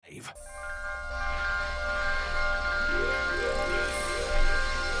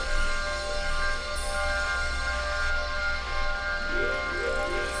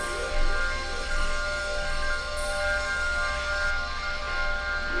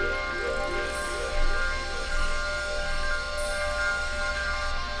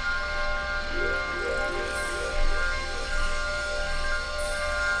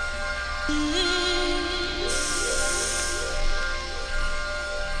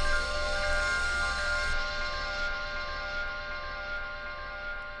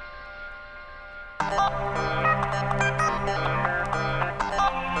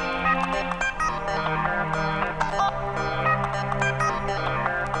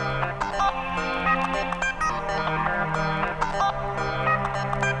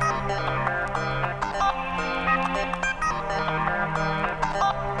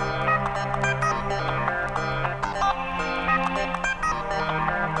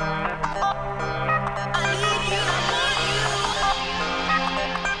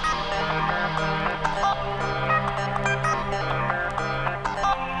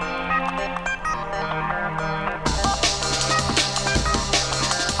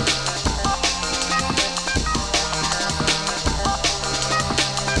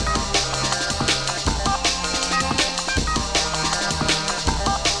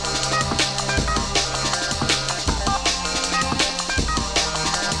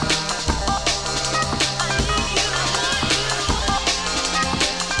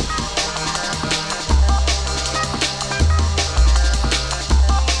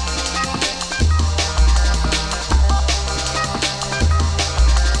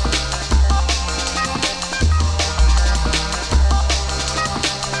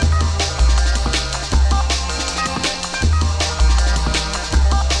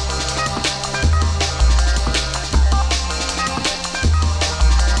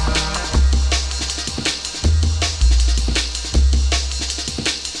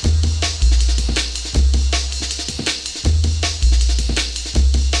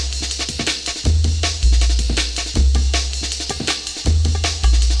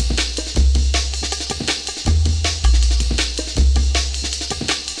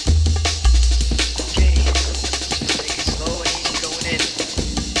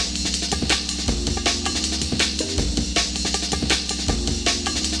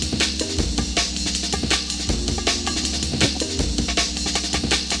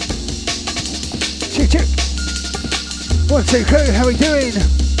One, two, crew, how we doing?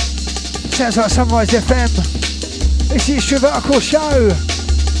 Sounds like Sunrise FM. It's the History of Hrdcr show.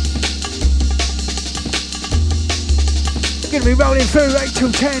 Gonna be rolling through 8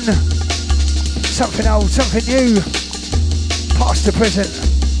 till 10. Something old, something new. Past to present.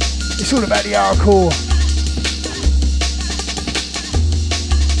 It's all about the hardcore.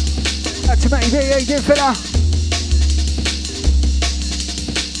 Out to Matty B, how you doing, fella?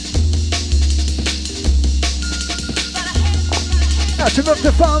 Out to Rob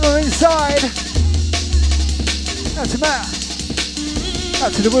the Farmer inside. Out to Matt.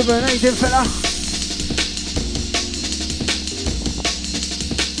 Out to the woman, how you doing, fella?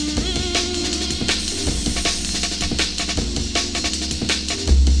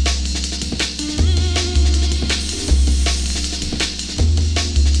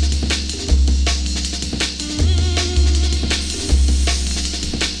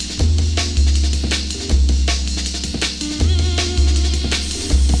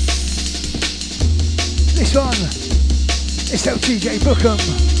 It's LTJ Bukem,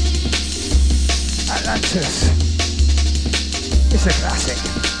 Atlantis. It's a classic.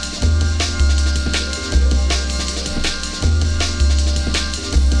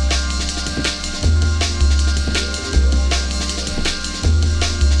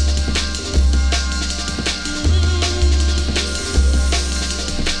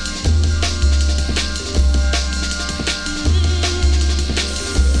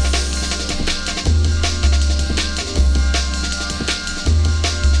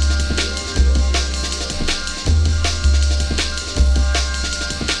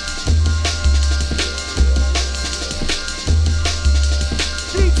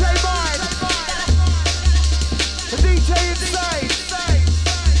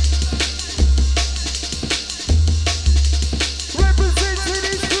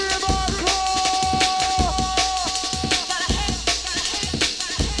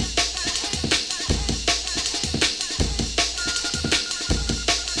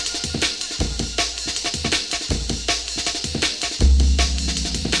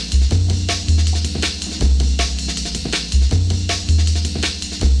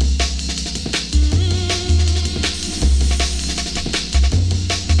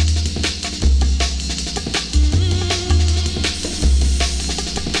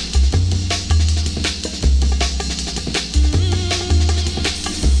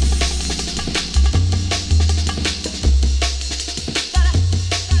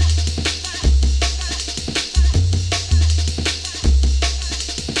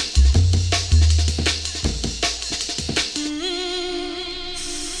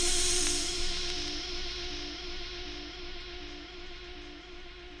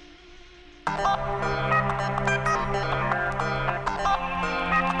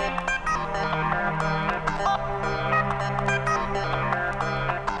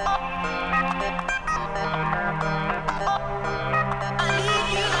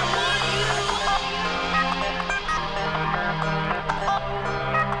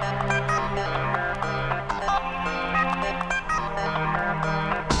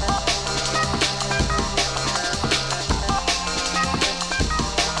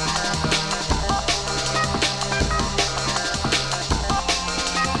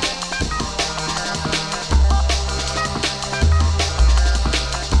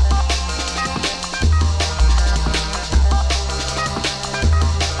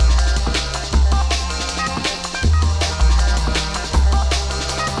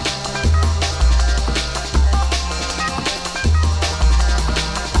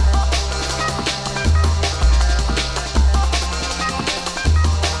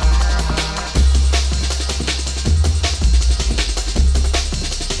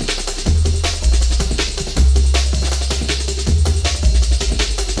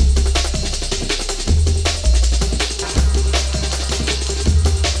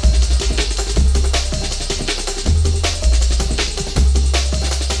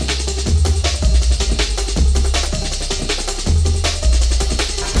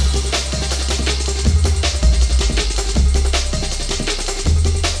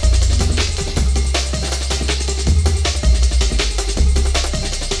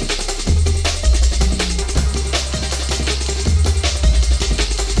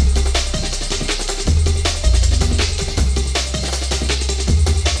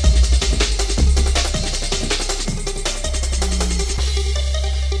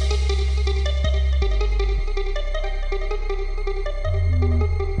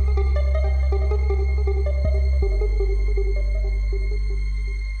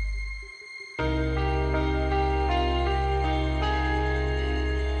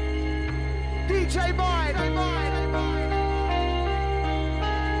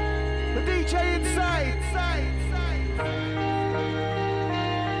 This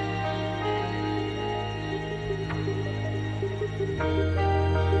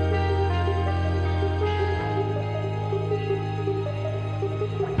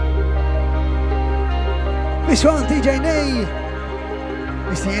one, DJ Nee.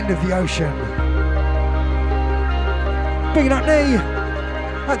 It's the end of the ocean. Bigging up Nee.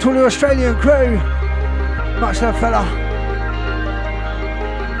 Out to all the Australian crew. Much love, fella.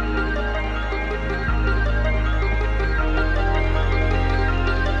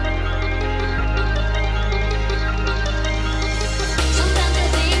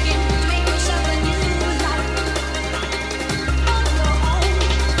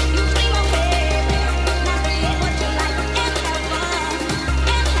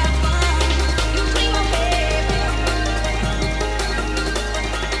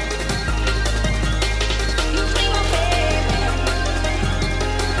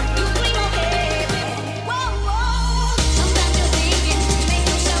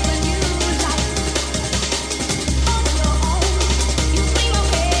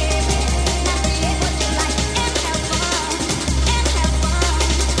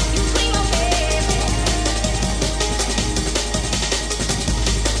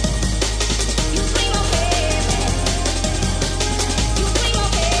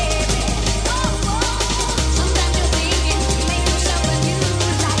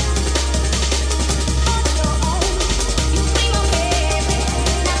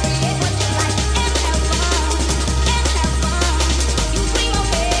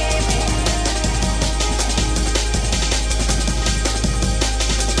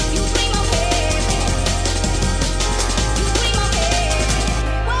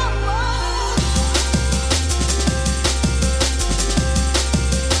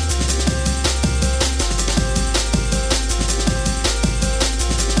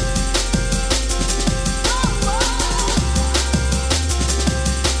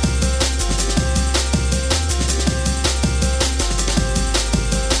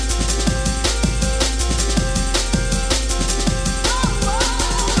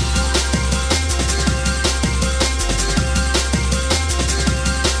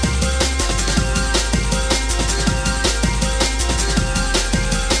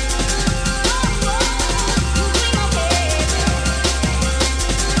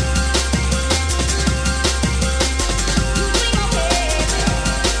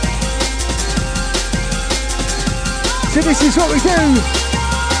 This is what we do.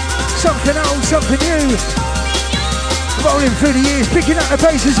 Something old, something new. Rolling through the years, picking up the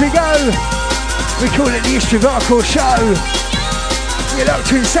pace as we go. We call it the History of Hardcore Show. You're locked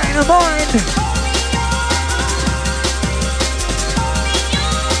to Insane of Mind.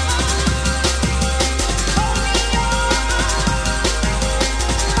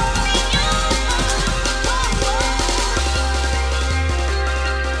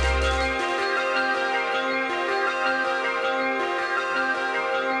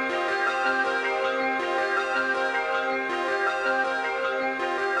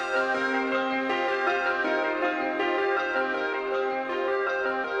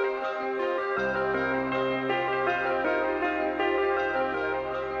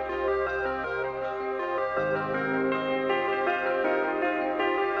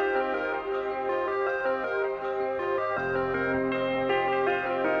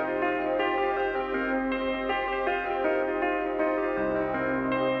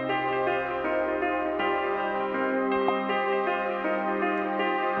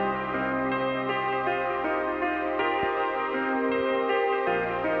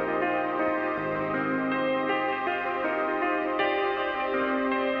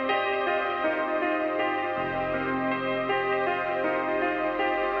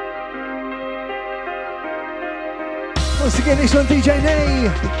 Once again, this one, DJ Nee.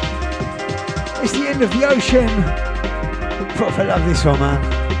 It's the end of the ocean. Proper love this one, man.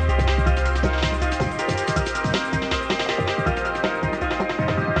 Hey.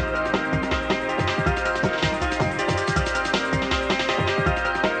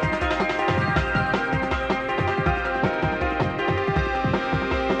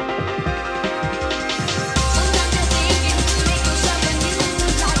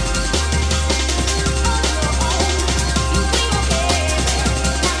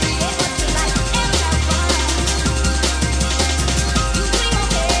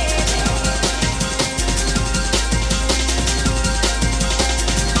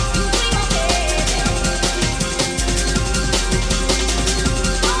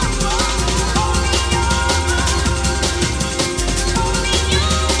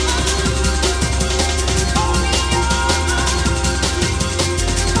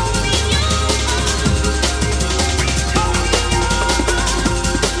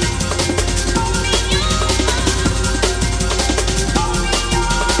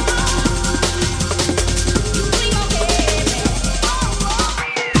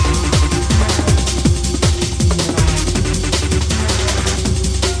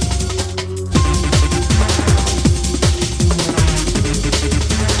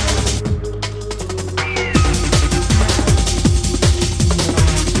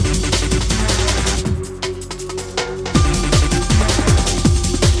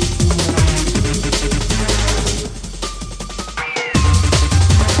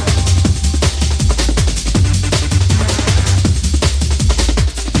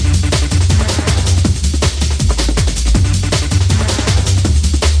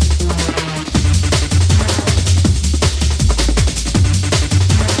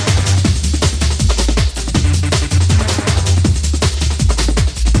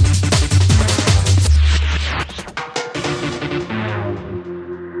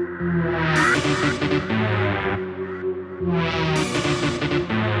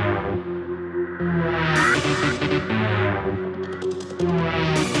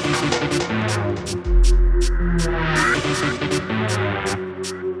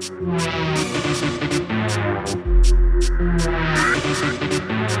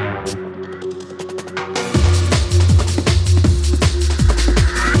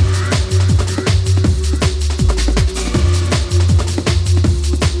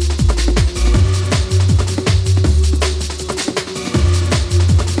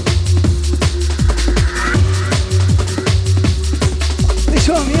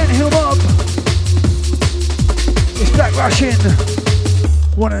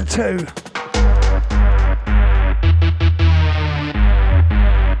 1 and 2.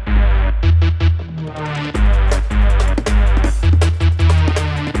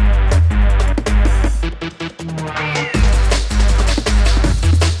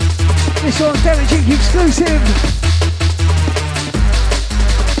 This one's Damage Inc. exclusive.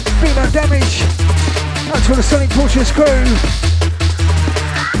 Big on Damage. Out to the Sonic Fortress crew.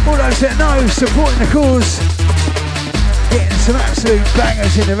 All those that know, supporting the cause. Getting some absolute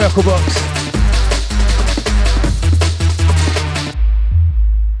bangers in the record box.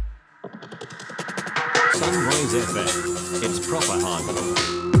 Sunrise FM. It's proper hardcore.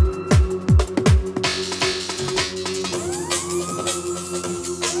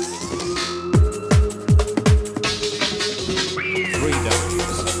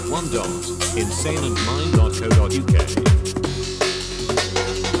 insaneandmind.co.uk.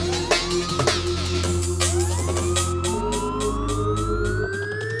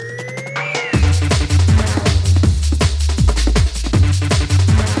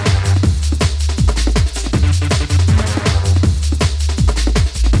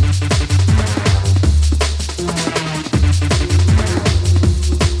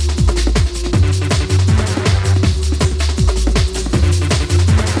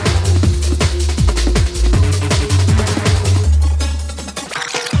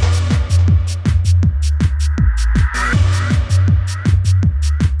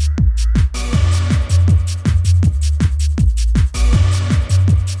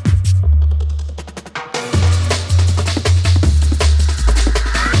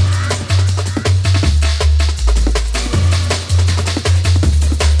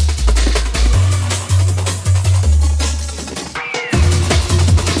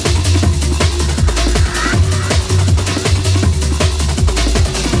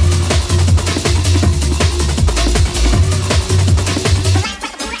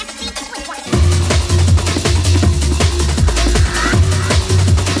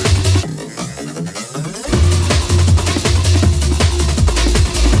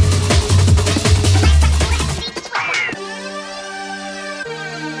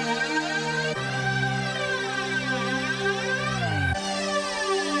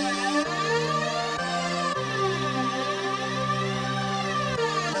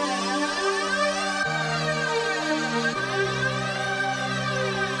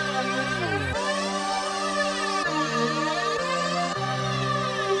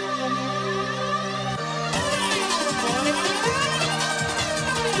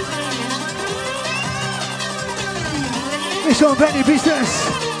 This one, Benny Business.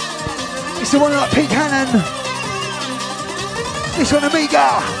 It's the one like Pete Cannon. This one,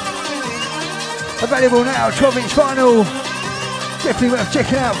 Amiga. Available now, 12-inch vinyl. Definitely worth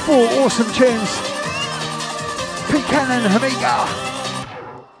checking out. 4 awesome tunes. Pete Cannon, Amiga.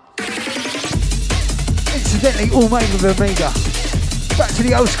 Incidentally, all made with Amiga. Back to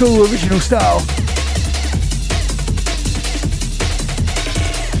the old school original style.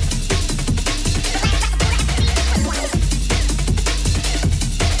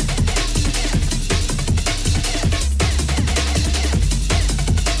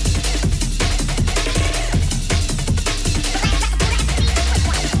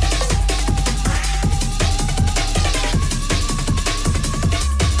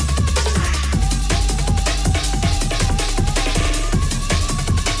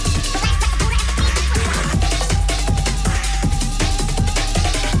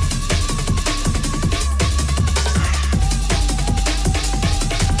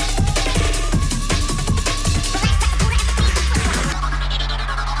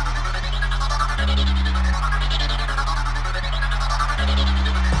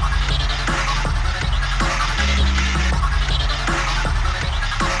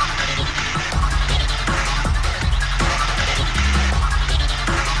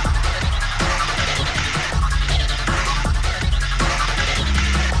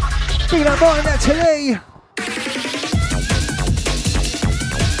 Big up Martin, that's Lee.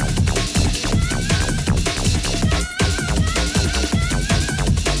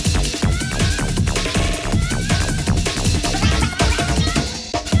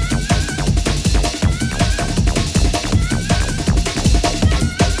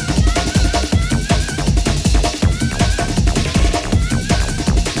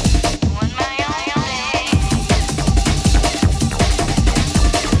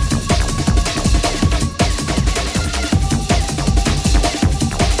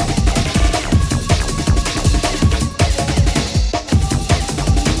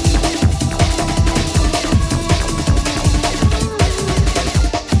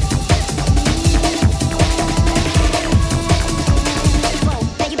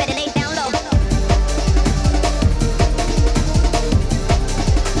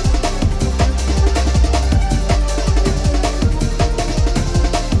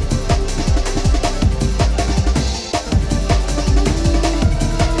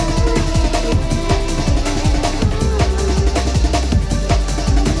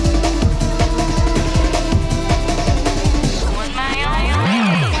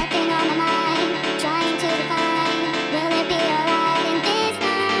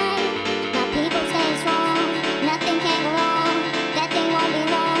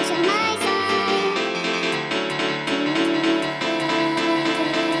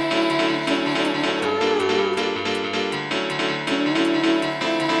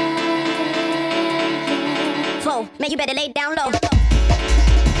 man, you better lay down low.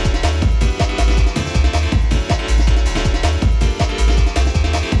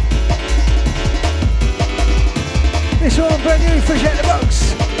 This one brand new, fresh out the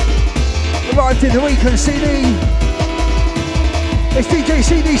box. Arrived in the week on CD. It's DJ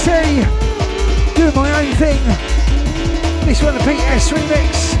CDC doing my own thing. This one, the PS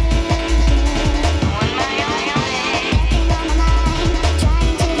remix.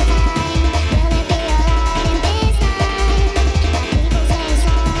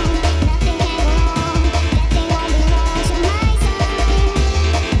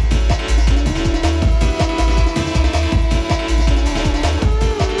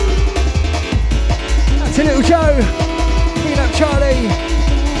 That's a little Joe. Beat up Charlie.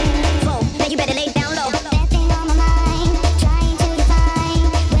 Whoa, now you better lay down low.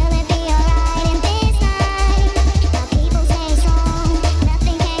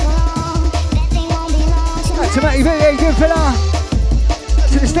 To Matty, very good fella.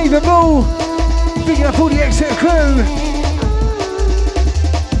 To the Stephen Bull. Picking up all the Hrdcr crew.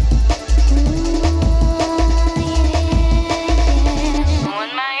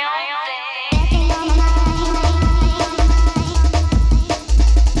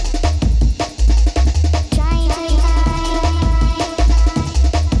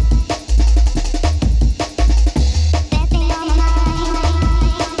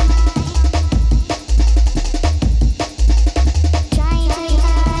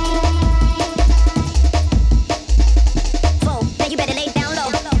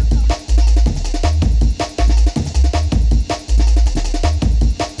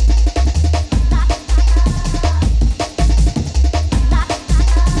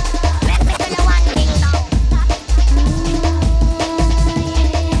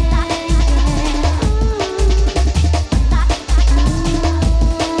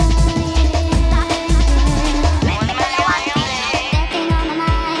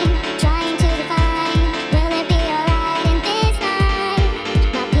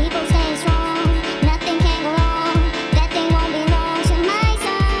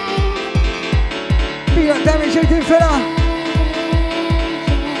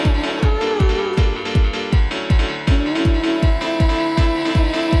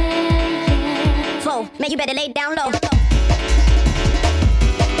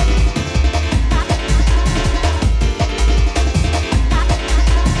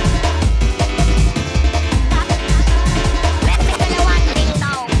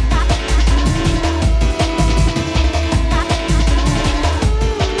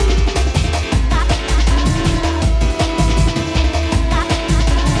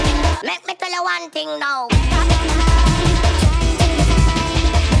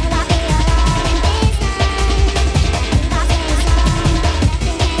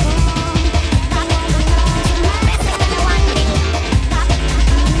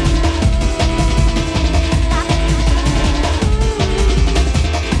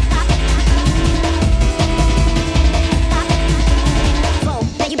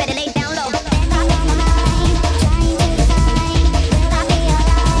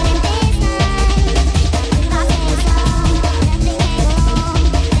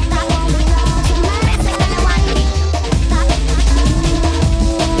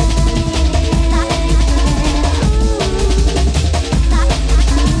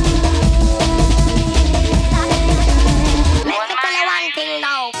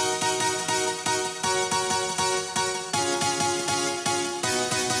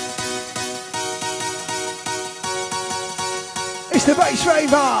 It's the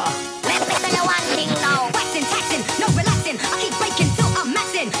Bassraver.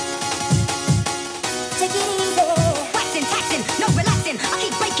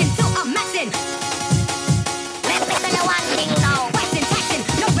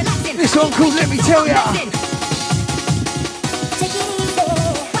 This one called Let Me Tell Ya.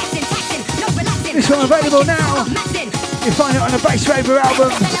 This one available now. You find it on the Bassraver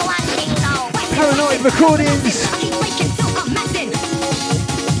album. Paranoid Recordings.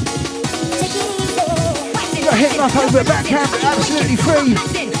 You got hit them up over at Backcamp, absolutely free.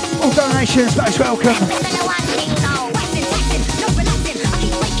 All donations, most welcome.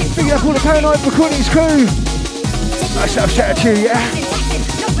 Big up all the Paranoid Recordings crew. Nice to have shout out to you, yeah?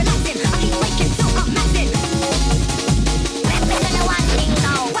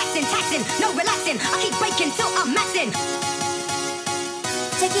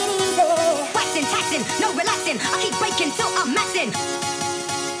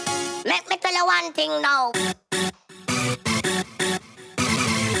 Let me tell you one thing now.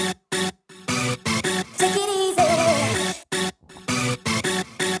 Take it easy.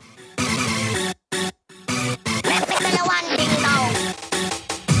 Let me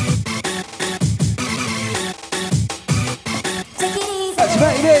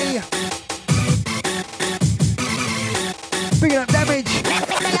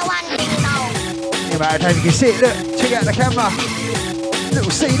about it, David. You can see it, look, check out the camera.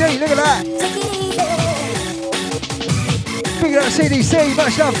 Little CD, look at that. Big up CDC,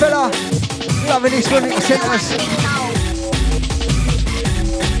 much love, fella. Loving this one that you sent us.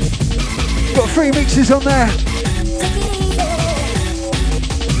 Got 3 mixes on there.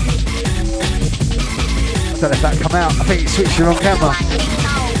 I don't know if that come out. I think it switched the wrong camera.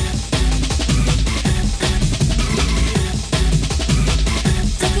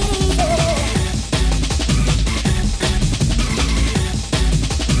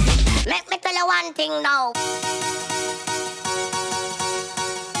 Let me tell you one thing now.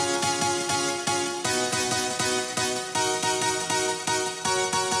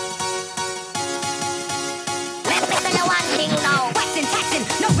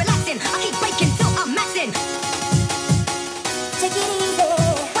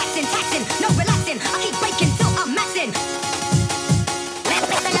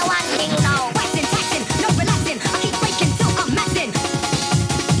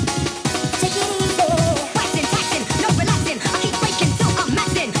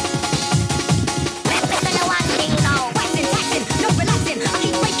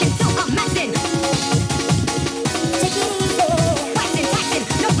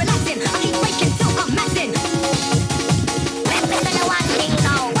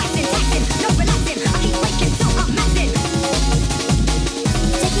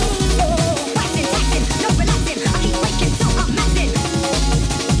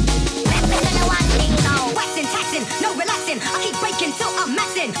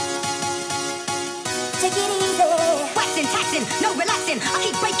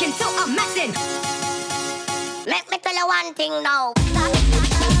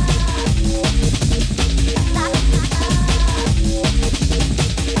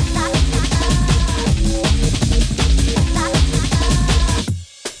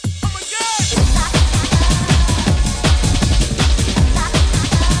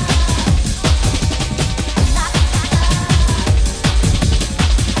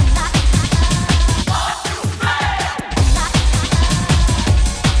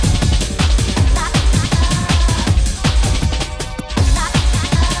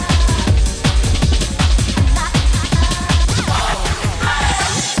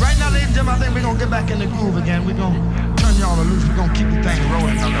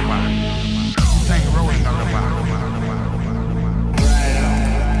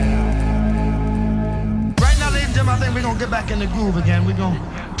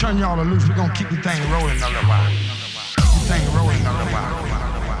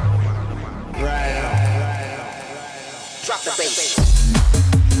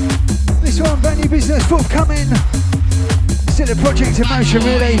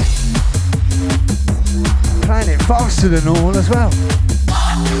 Really playing it faster than normal as well.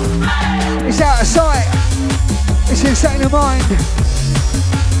 It's out of sight. It's insane of mind.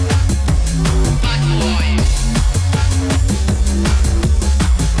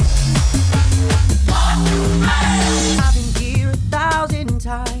 I've been here 1,000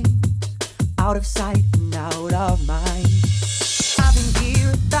 times, out of sight and out of mind. I've been here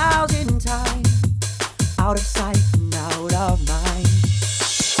 1,000 times, out of sight and out of mind.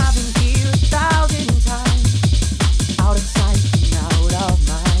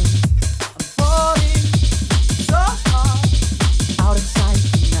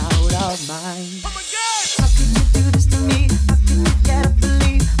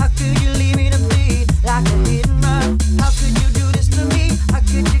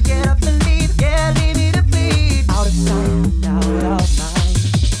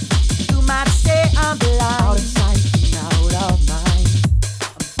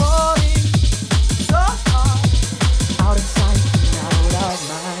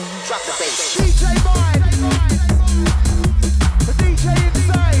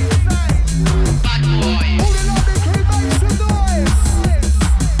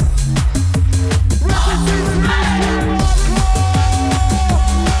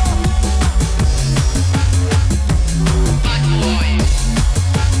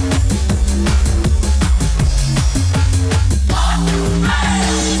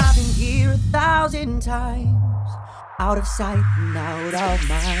 Out of sight and out of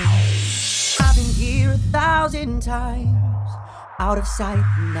mind. I've been here 1,000 times, out of sight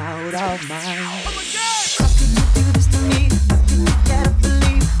and out of mind. Oh my God! How could you do this to me? How could you get up and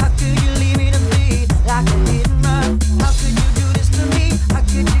leave? How could you leave me to bleed like a hit and run? How could you do this to me? How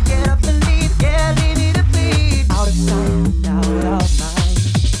could you get up and leave? Yeah, leave me to bleed. Out of sight and out of mind.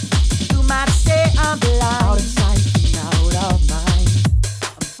 You might say I'm blind. Out of sight and out of mind.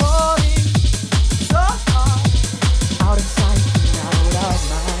 I'm falling so hard. Out of sight and out of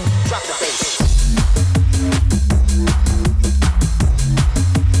mind. Drop the bass.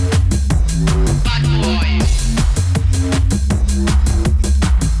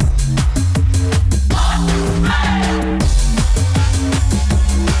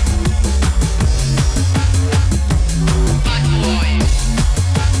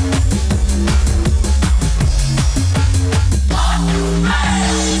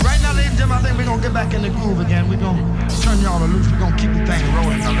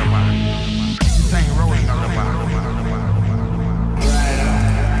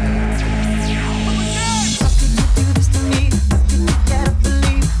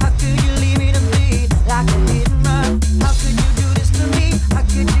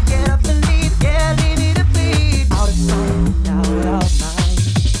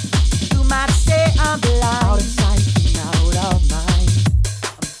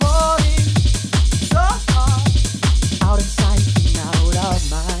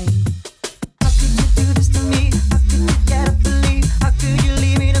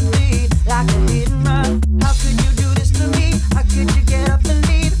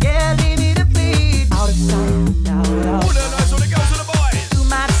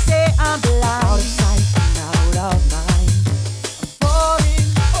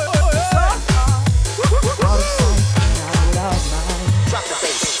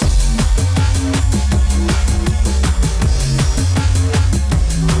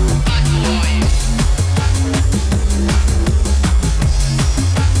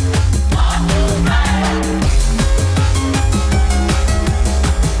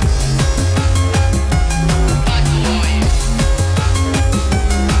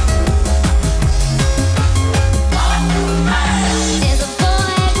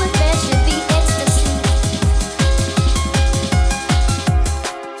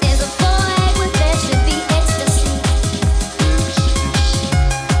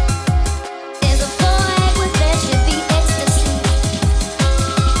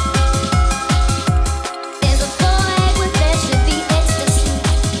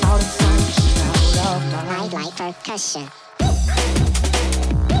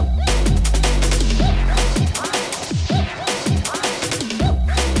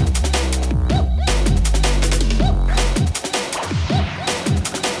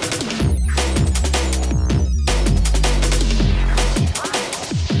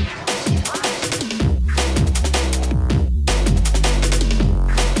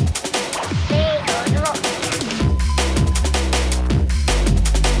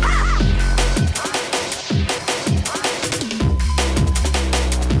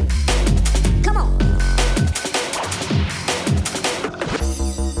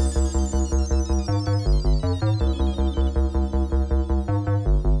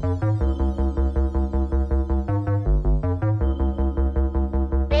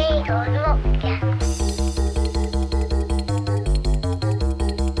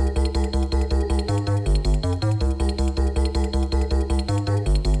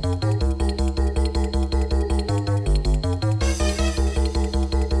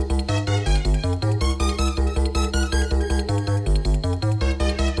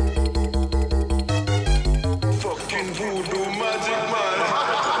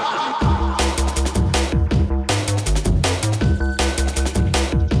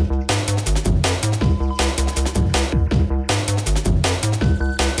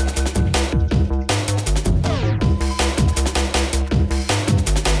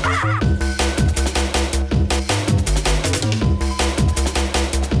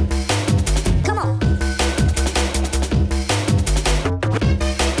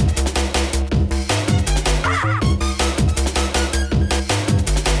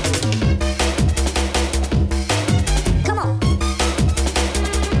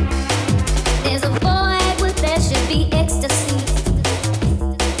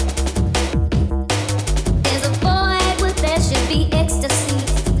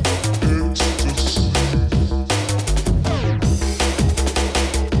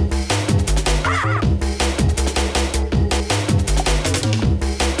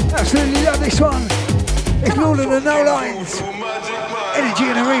 The No Lines, Energy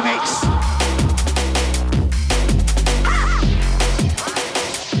in a remix.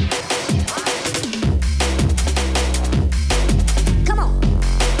 Come on.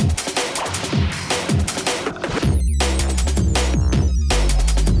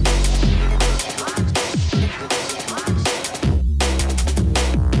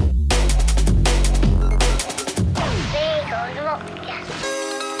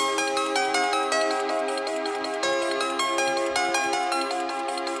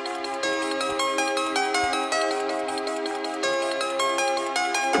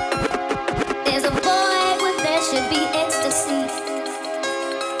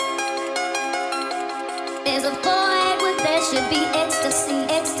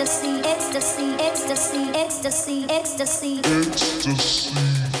 Ecstasy.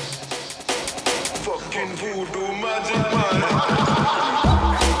 Fucking voodoo magic man.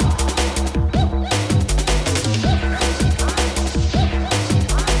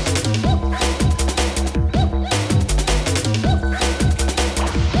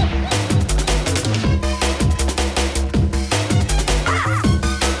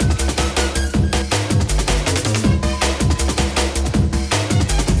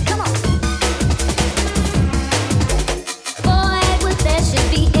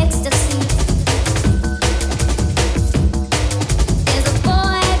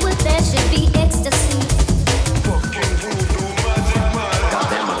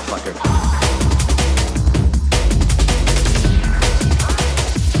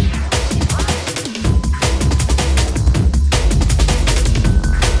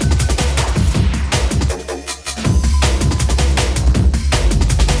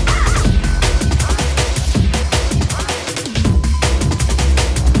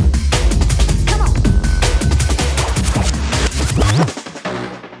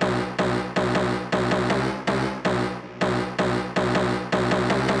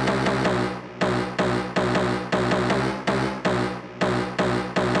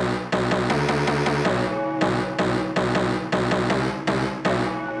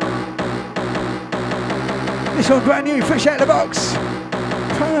 This one brand new, fresh out of the box.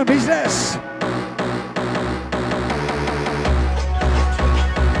 Prime business.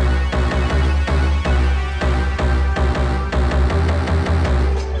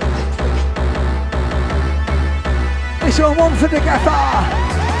 This one for the Gaffer.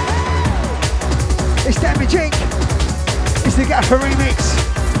 It's damaging. It's the Gaffer remix.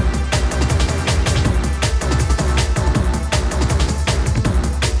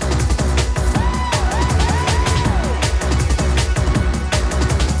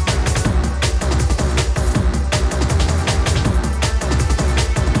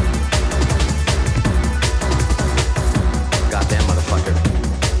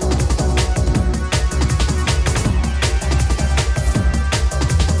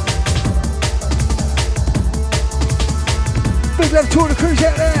 Love to all the crews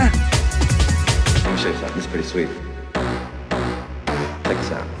out there. Let me show you something. This is pretty sweet. Check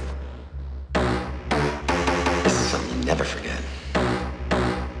this out. This is something you never forget.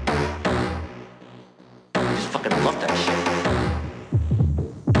 I just fucking love that shit.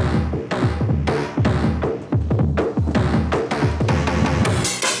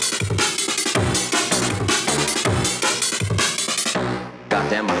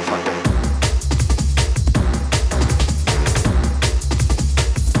 Goddamn motherfucker.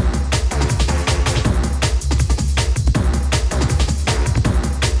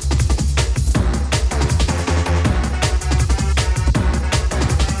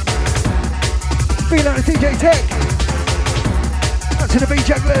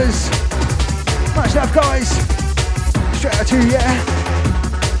 stragglers. Much love, guys. Straight out to you, yeah.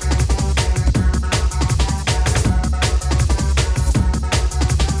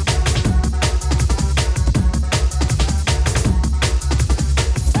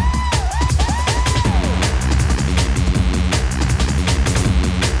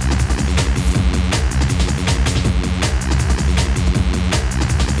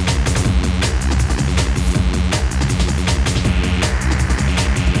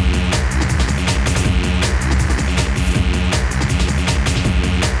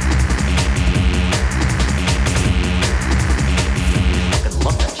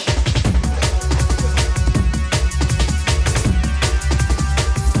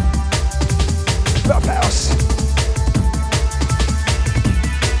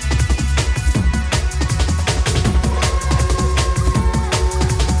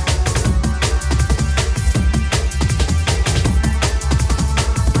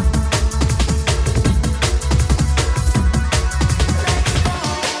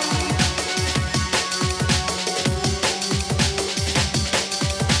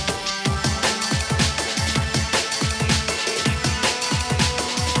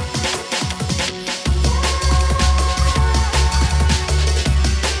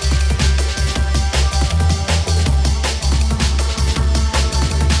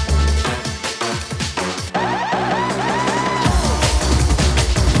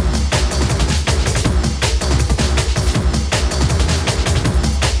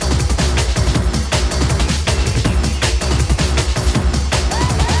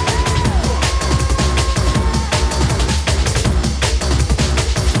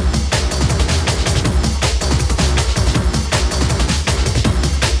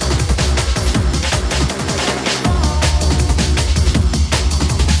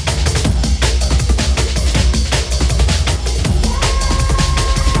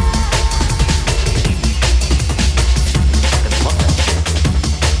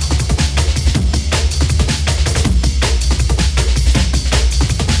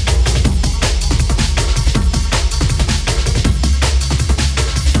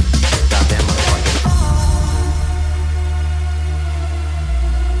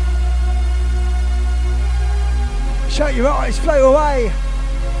 Shut your eyes, float away.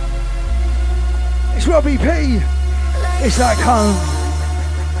 It's Robbie P. It's like home.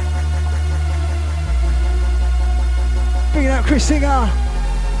 Being up Chris Singer.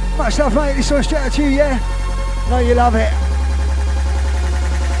 Much love, mate. This one's straight out to you, yeah? Know you love it.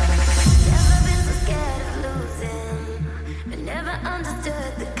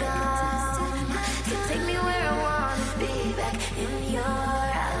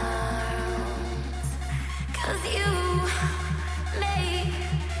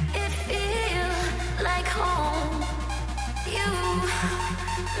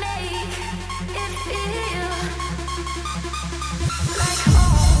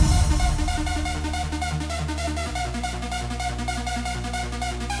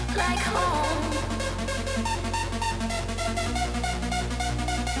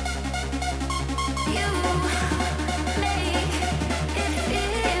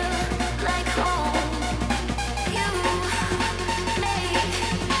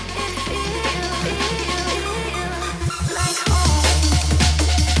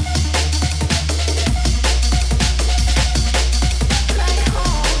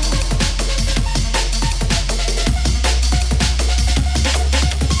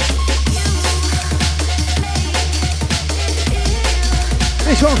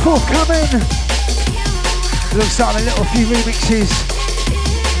 This one forthcoming. Looks like a little few remixes.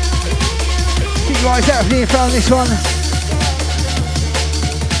 Keep your eyes out for the info on this one.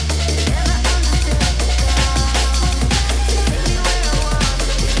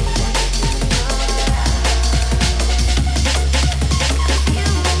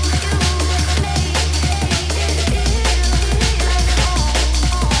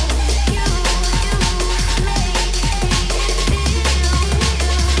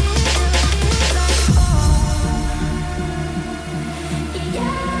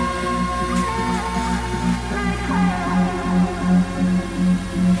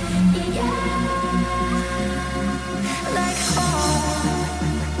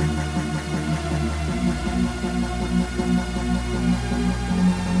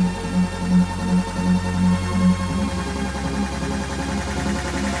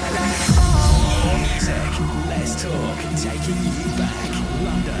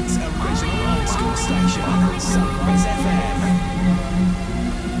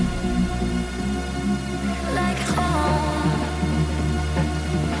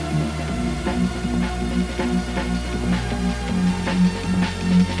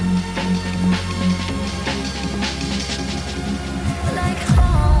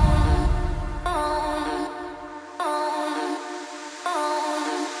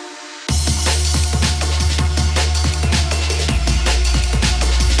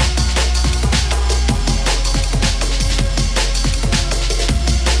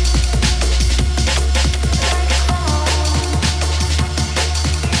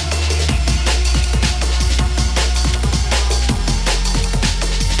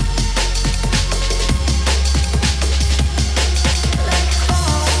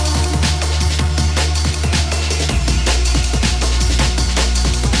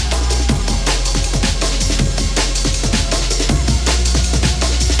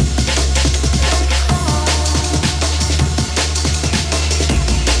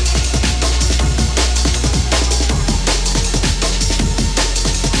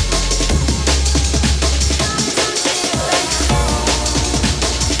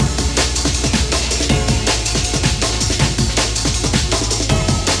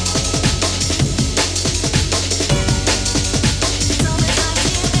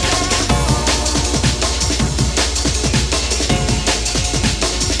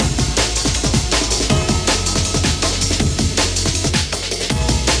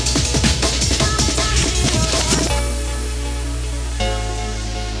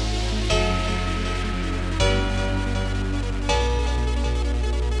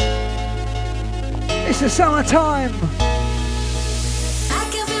 the summertime. I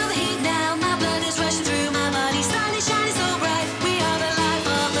can feel the heat now, my blood is rushing through my body. Sun is shining so bright, we are the life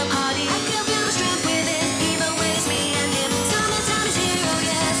of the party. I can feel the strength within, even when it's me and him. Summertime is here, oh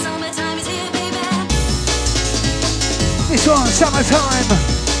yeah, summertime is here, baby. This one, summertime.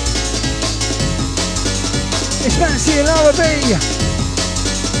 It's Mansy and Lara B.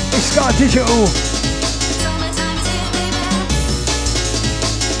 It's Sky Digital. Summertime is here, baby.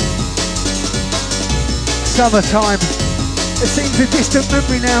 Summertime. It seems a distant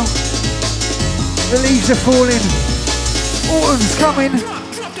memory now. The leaves are falling. Autumn's coming.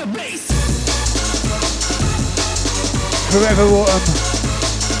 Forever autumn.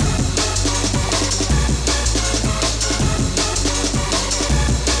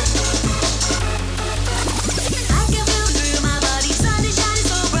 I can feel it through my body, sun is shining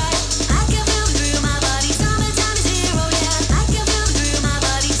so bright. I can feel it through my body, summertime is here, oh yeah. I can feel it through my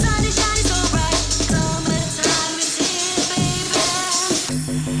body, sun is shining so bright. Summertime is here, baby.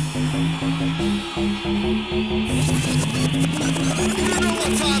 You know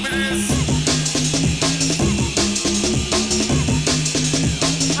what time it is.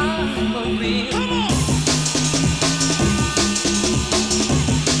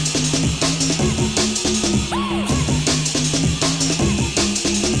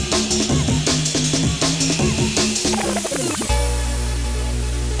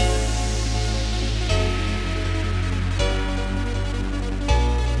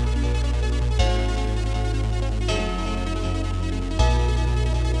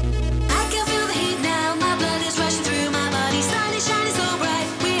 I can feel the heat now, my blood is rushing through my body. Sun is shining so bright,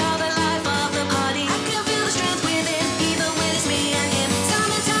 we are the life of the party. I can feel the strength within, even when it's me and him.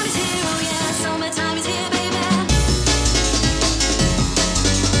 Summertime is here, oh yeah, summertime is here, baby.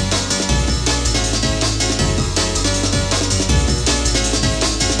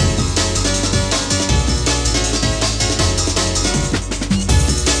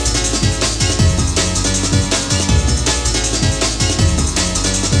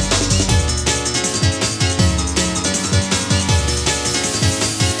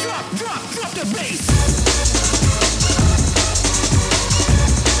 Drop the bass. I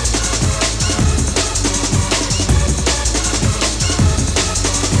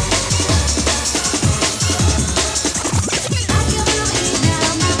can feel the heat now,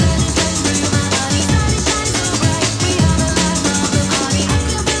 my blood is rushing through my body. Sun is shining so bright, we are the life of the party. I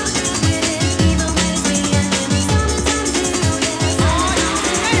can feel the strength within, even when it's me and him. Summertime is here, oh yeah,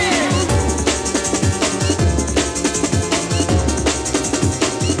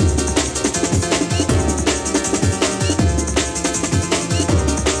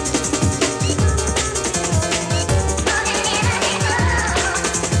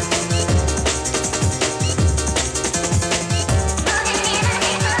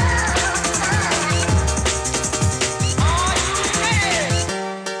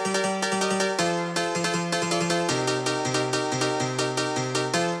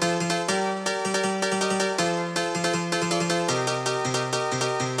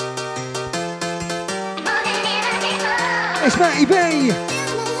 It's Matty B.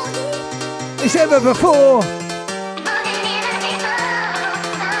 It's ever before.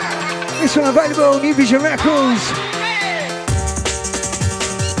 This one available on New Vision Records.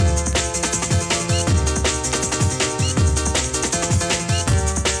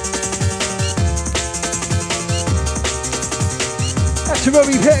 That's to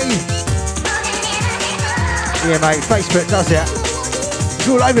Robbie P. Yeah, mate, Facebook does that. It's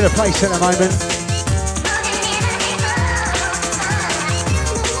all over the place at the moment.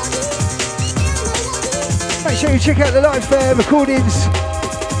 Make sure you check out the live recordings.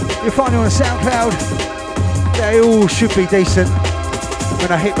 You'll find them on SoundCloud. They all should be decent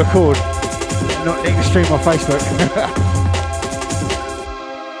when I hit record. Not need to stream on Facebook.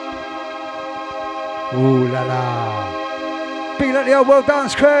 Ooh la la. Big up the old World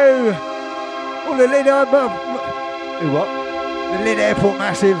Dance crew. All the Lid what? The Lid Airport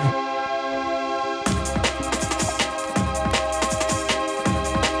Massive.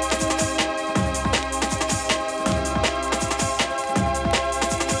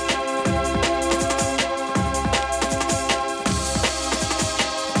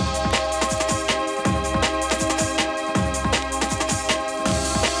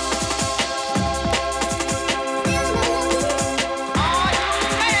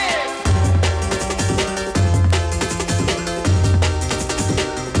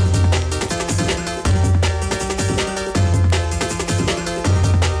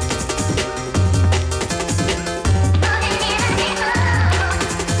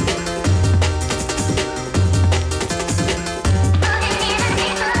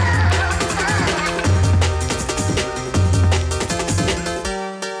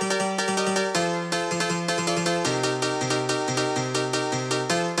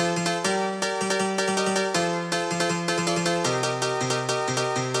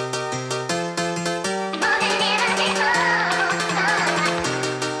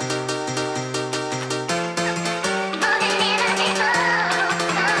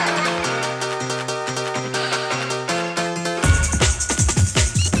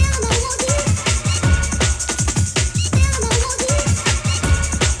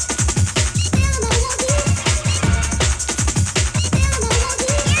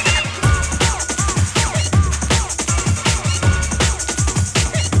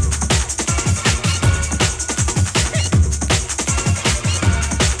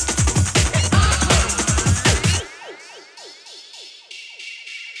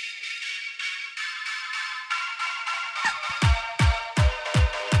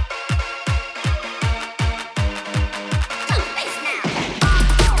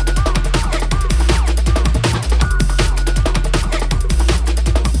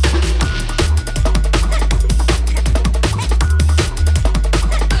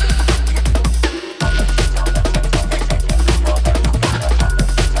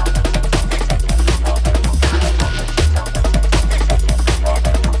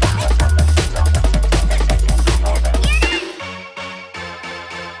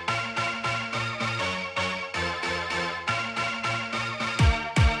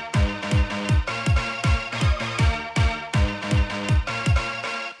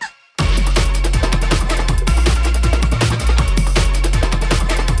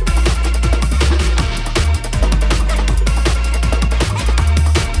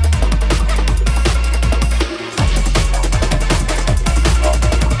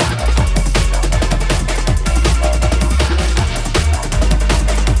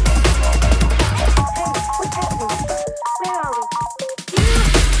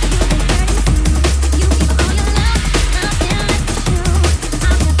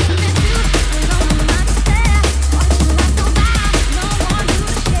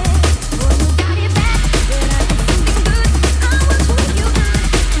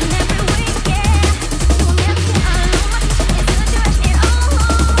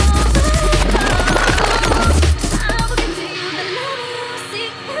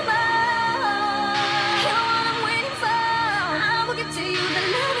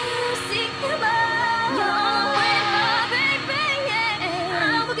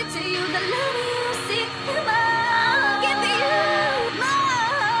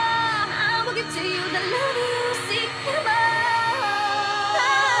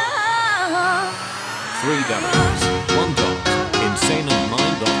 3 W's, 1 dot,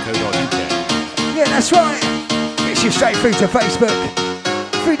 insaneandmind.co.uk. Yeah, that's right. Gets you straight through to Facebook.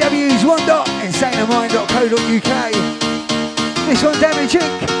 3 W's, 1 dot, insaneandmind.co.uk. This one, Damage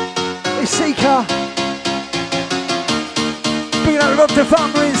Inc. It's Seeker. Big up Rob the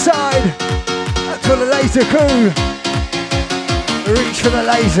Farmer inside. That's for the laser crew. Reach for the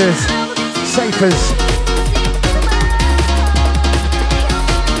lasers. Safers.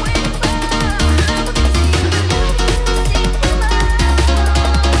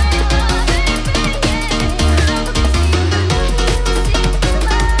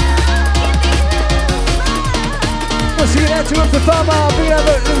 Once again, out to Rob the Farmer. Big up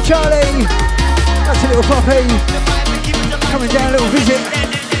little Charlie. That's a little Poppy. Coming down a little visit.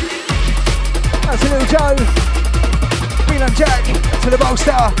 That's a little Joe. Big up Jack. To the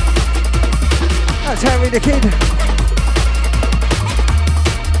bolster. That's Harry the Kid.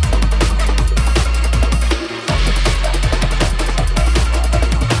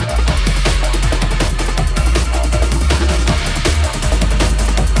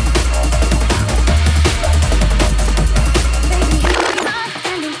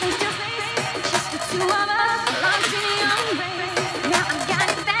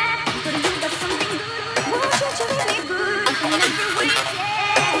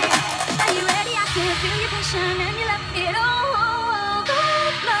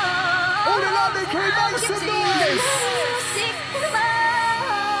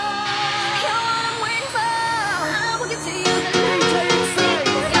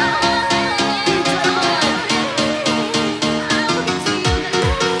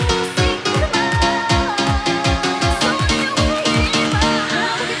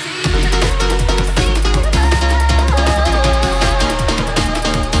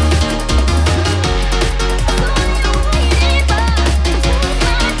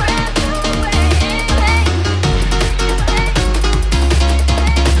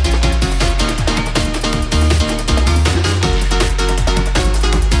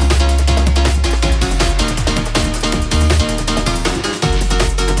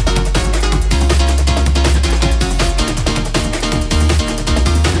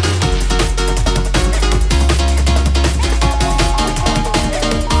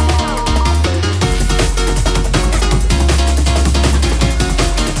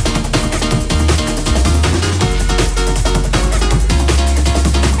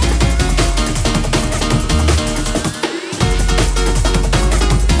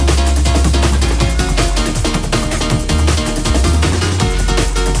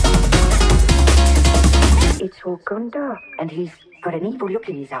 And he's got an evil look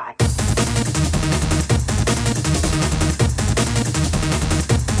in his eye.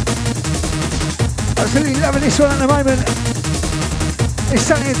 Absolutely loving this one at the moment. It's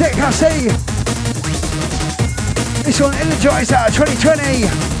Sunny and Deck Hussy. This one, Energizer 2020.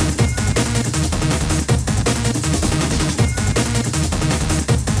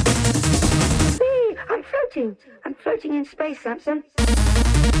 See, I'm floating. I'm floating in space, Samson.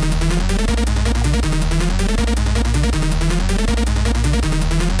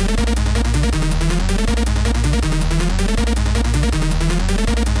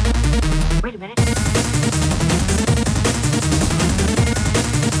 Wait a minute.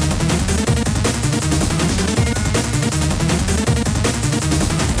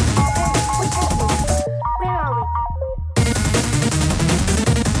 Where are we?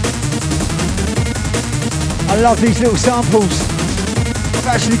 I love these little samples. I've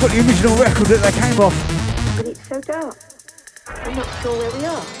actually got the original record that they came off. But it's so dark. I'm not sure where we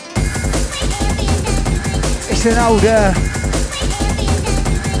are. It's an old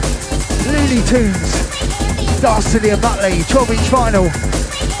Looney Tunes, Dastardly and Muttley, 12-inch vinyl.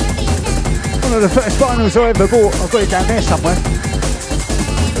 One of the first vinyls I ever bought. I've got it down there somewhere.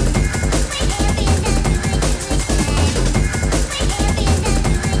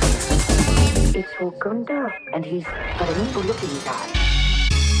 It's all gone dark, and he's got an evil look in his eye.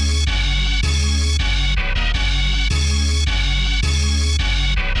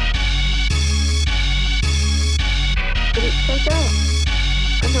 But it's so dark.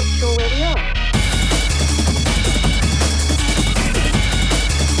 I'm not sure where we are.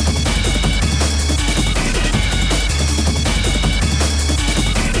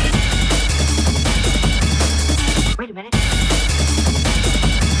 Wait a minute.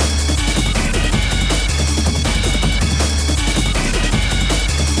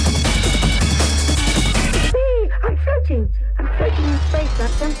 See, I'm floating. I'm floating in space,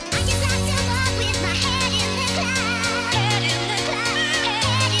 Samson. I just like to walk with my head in the clouds.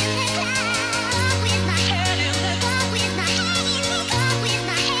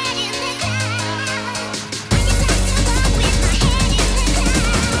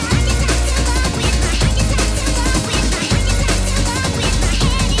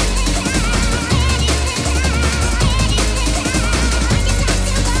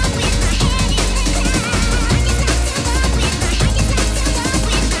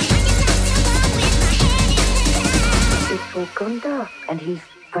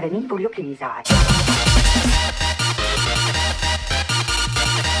 got an evil look in his eye.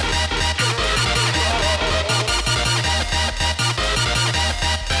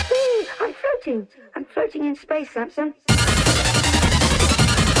 I'm floating in space, Samson.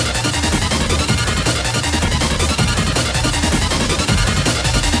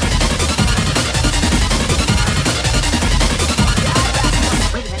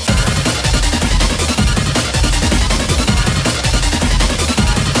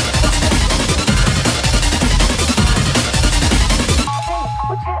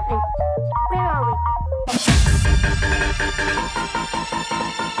 What's happening? Where are we?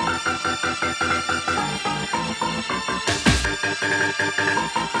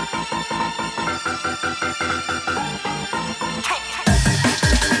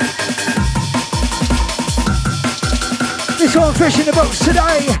 This one fresh in the box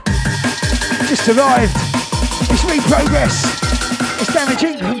today. Just arrived. It's Reprogress. It's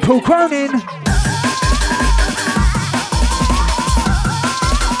Damaging from Paul Cronin.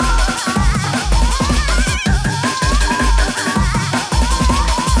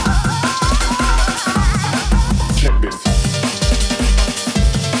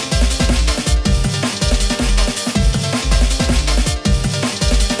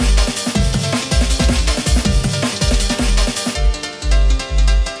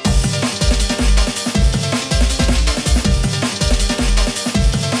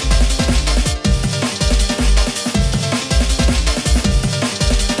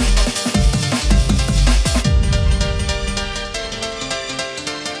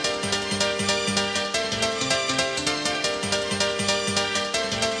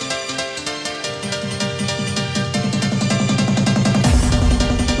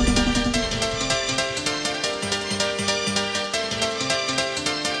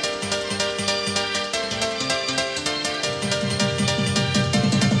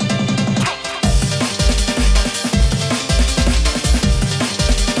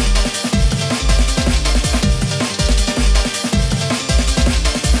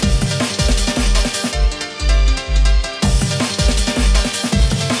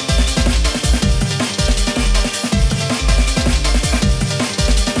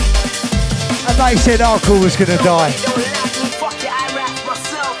 They said Hrdcr was going to die.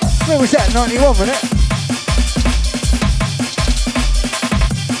 Where was that? 91, wasn't it?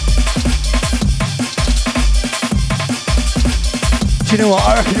 Do you know what?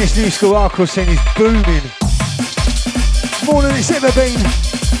 I reckon this new school Hrdcr scene is booming. More than it's ever been.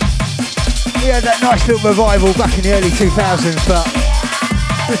 We had that nice little revival back in the early 2000s, but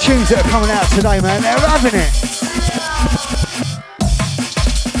the tunes that are coming out today, man, they're having it.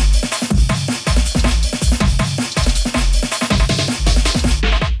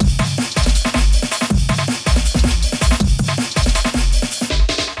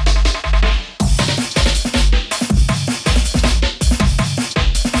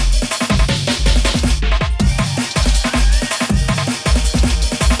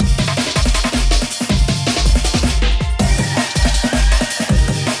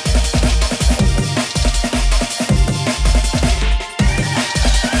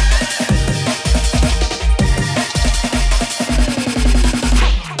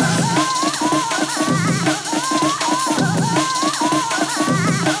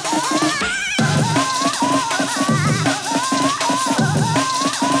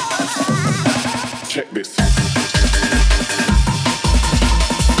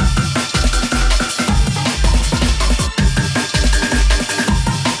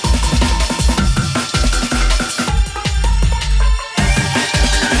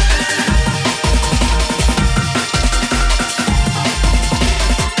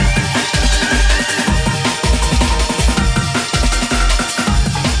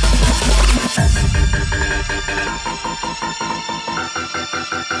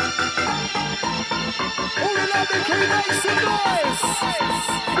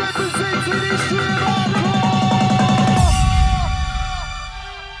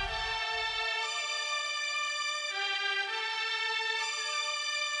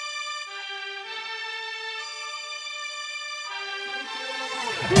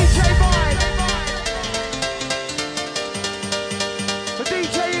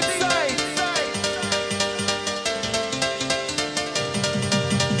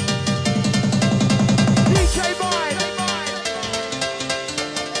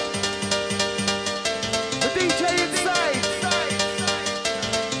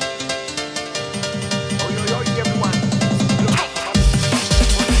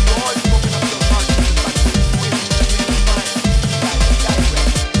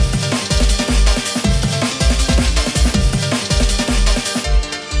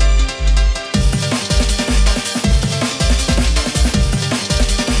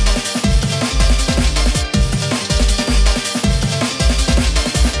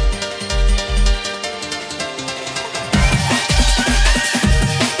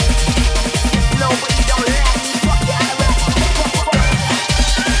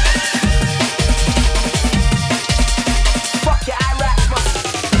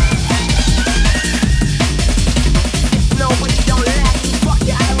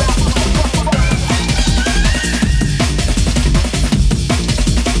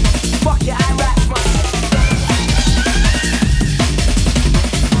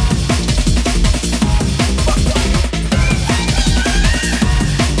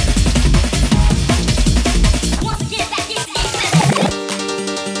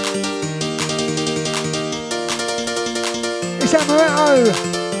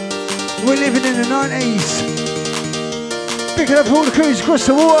 90s. Picking up all the crews across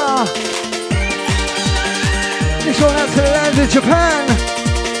the water. This one out to the land of Japan.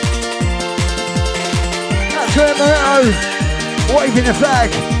 Out to Amaretto, waving the flag,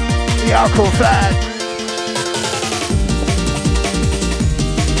 the hardcore flag.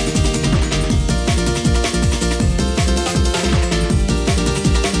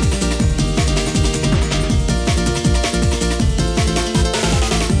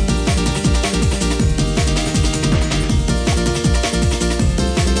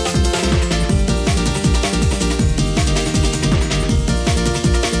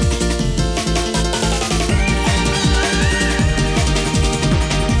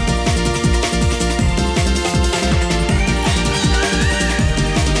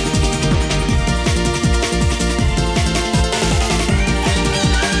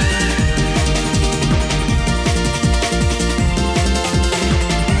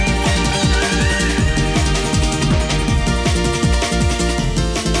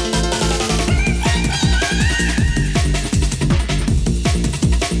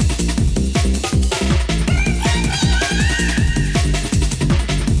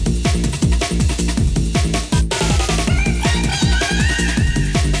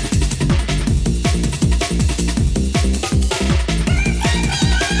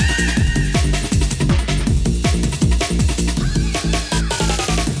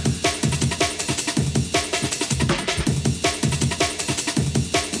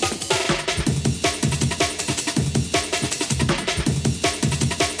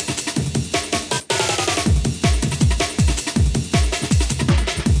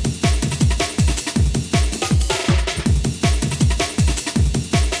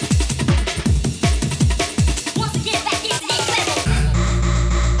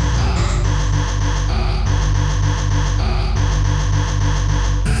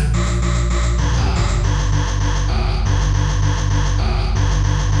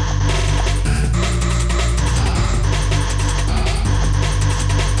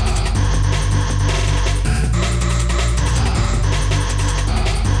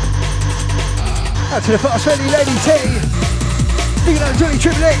 Out to the fast friendly Lady T. Big up Johnny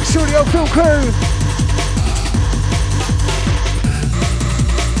Triple X, all the old film crew.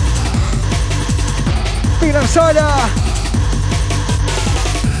 Big up Cider.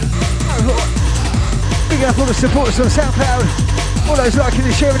 Big up all the supporters on SoundCloud. All those liking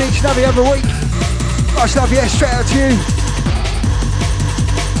and sharing each and every other week. Much love, yeah, straight out to you.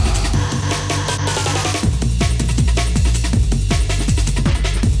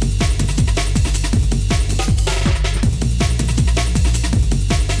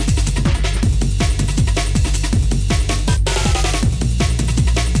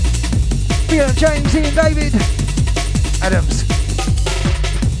 James, Ian, David, Adams.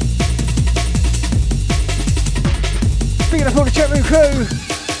 Big up all the chat room crew.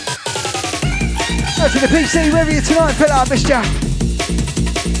 Out to the PC, where are you tonight, fella? I missed ya.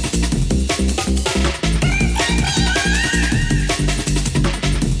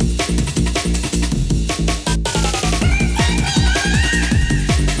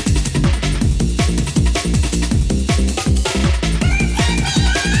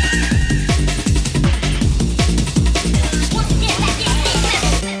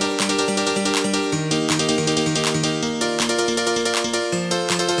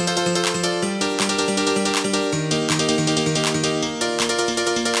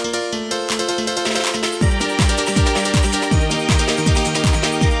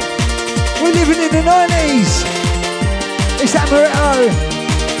 It's Amaretto.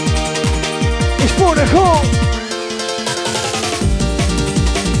 It's 4 o'clock.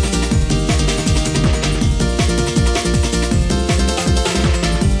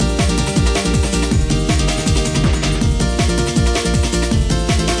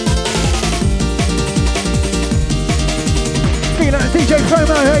 Picking up the DJ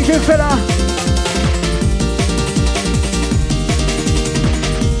promo. How you doing, fella?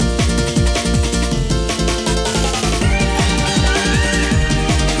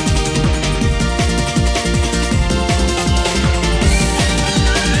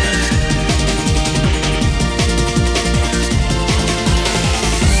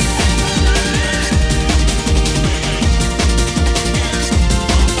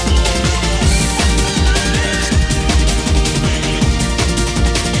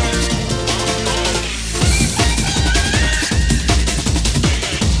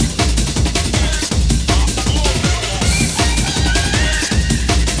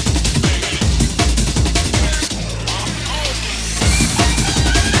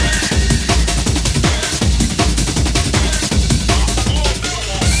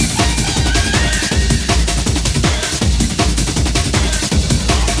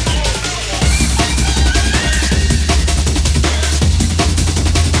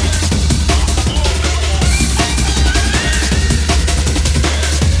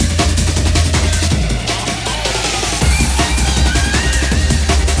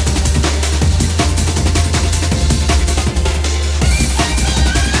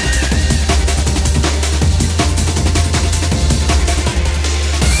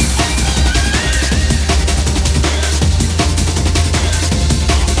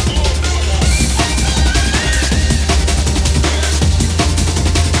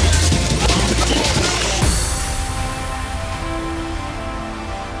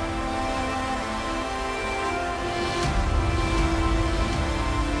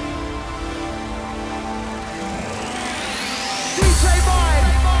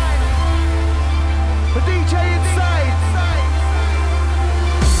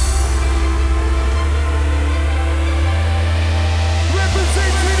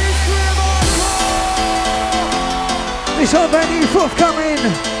 This one brand new forthcoming.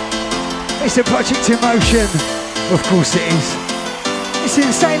 It's a project in motion. Of course it is. It's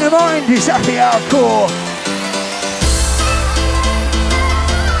Insane of Mind. It's Happy Hardcore.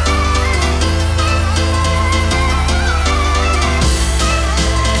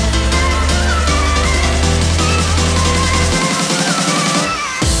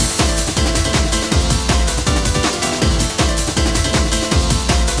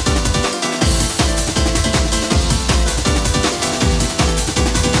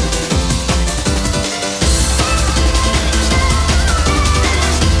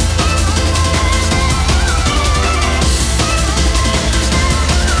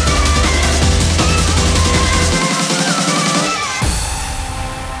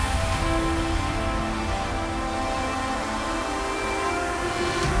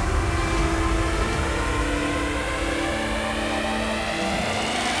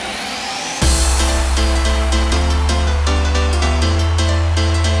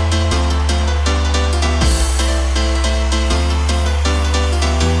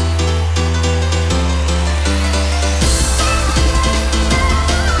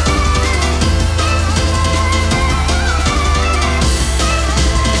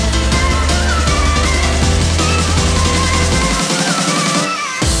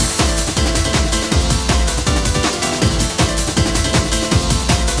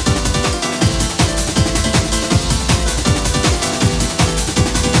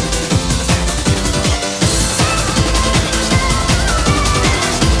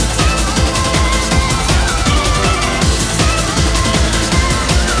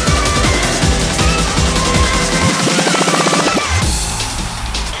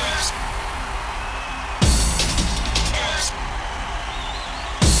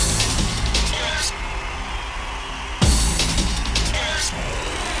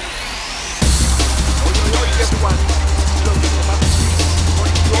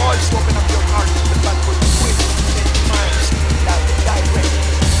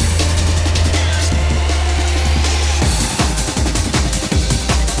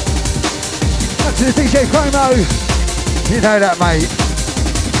 DJ promo, you know that, mate.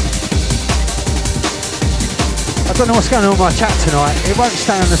 I don't know what's going on with my chat tonight. It won't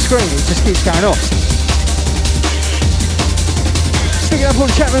stay on the screen, it just keeps going off. Picking up on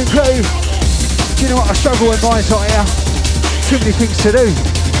the chat room crew. Do you know what? I struggle when mine's not here. Too many things to do.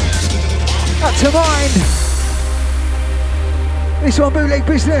 Up to mine. This one, Bootleg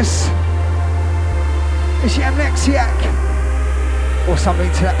Business. It's the Amnexiac, or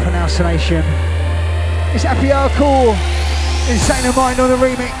something to that pronunciation. It's Happy Hardcore, Insane of Mind on the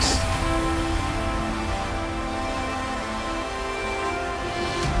remix.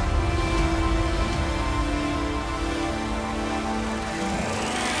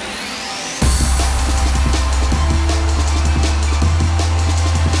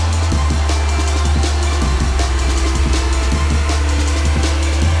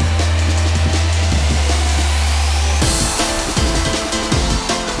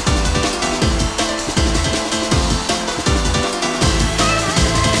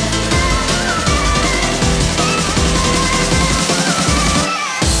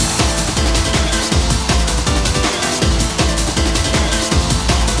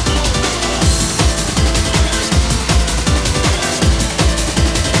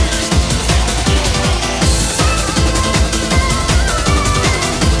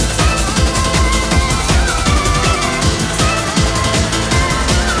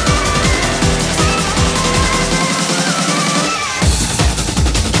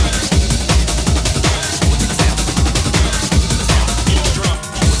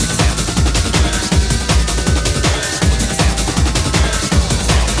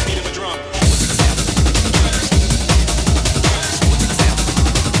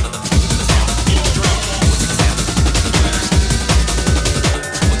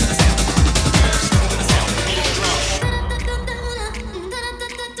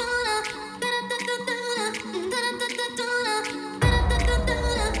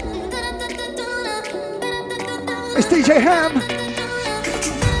 DJ Ham.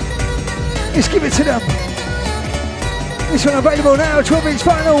 Let's give it to them. This one available now, 12-inch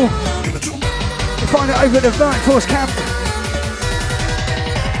vinyl. You find it over at the Night Force camp.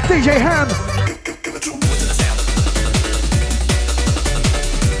 DJ Ham.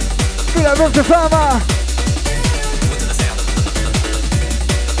 Good up, Rob the Farmer.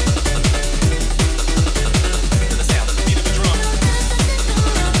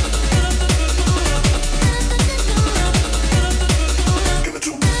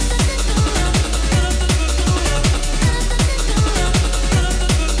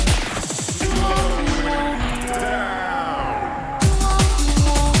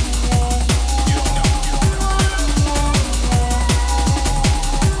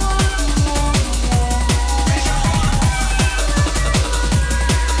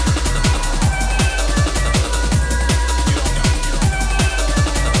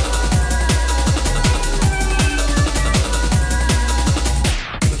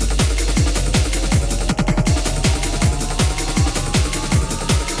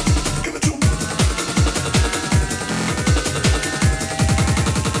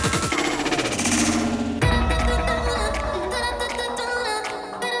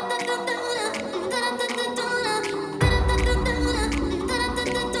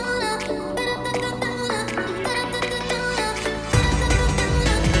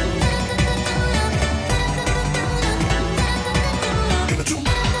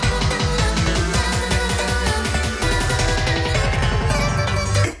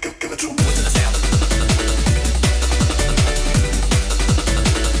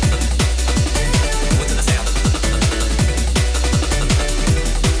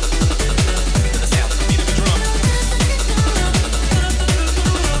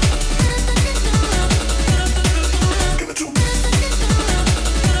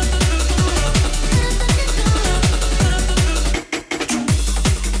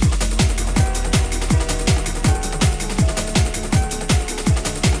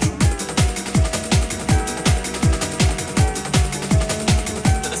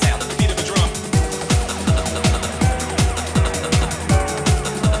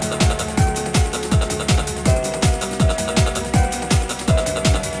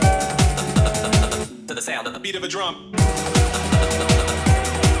 sound of the beat of a drum.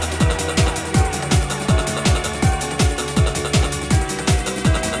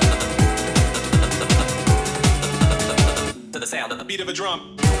 To the sound of the beat of a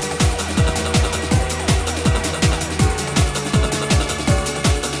drum.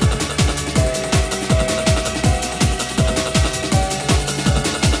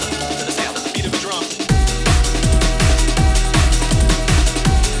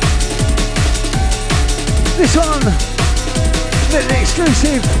 This one, little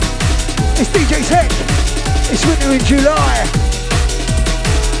exclusive. It's DJ Tech. It's winter in July.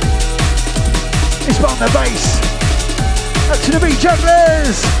 It's on the bass. Up to the beat,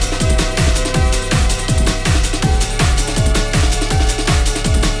 jugglers.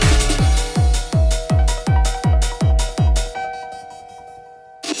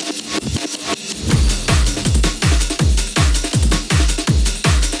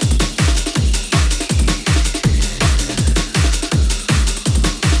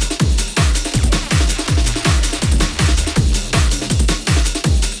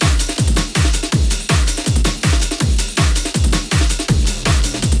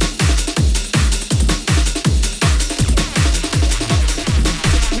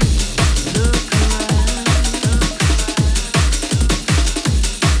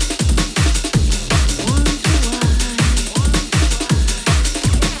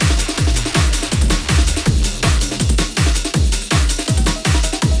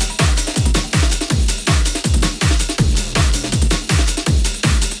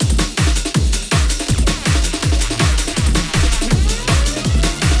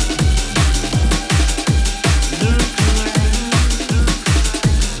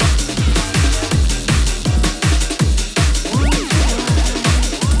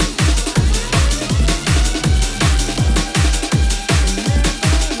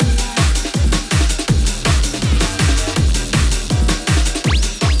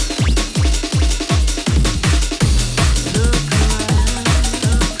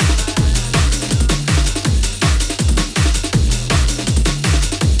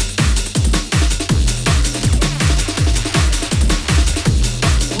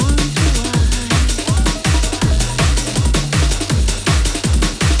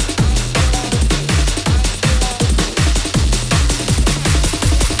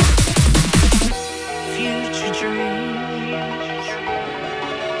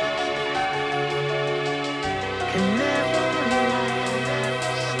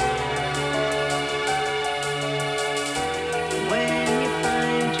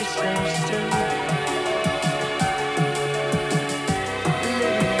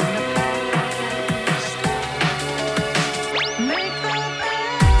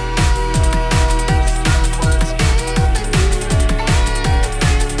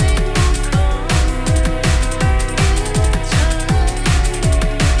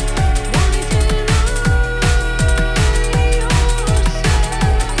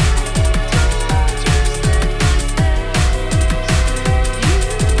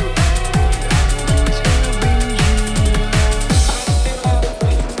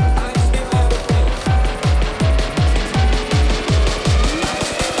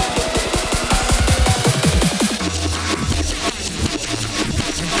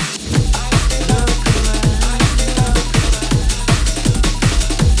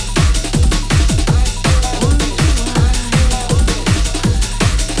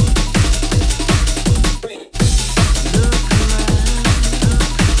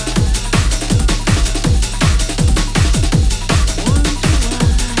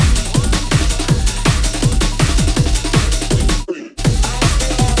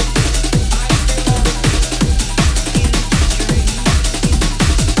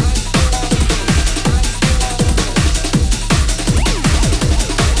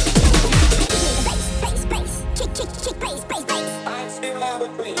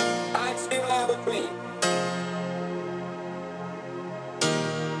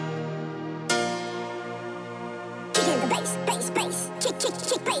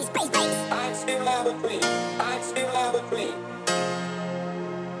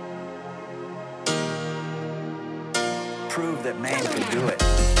 Prove that man can do it. The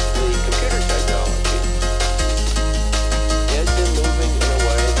computer technology has been moving in a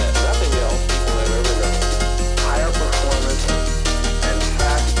way that nothing else people have ever known. Higher performance and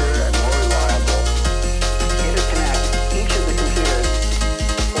faster and more reliable. Interconnect each of the computers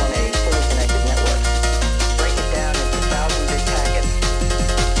to form a fully connected network. Break it down into 1,000-bit packets.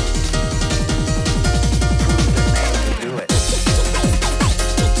 Prove that man can do it.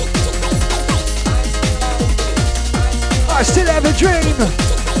 I still have a dream.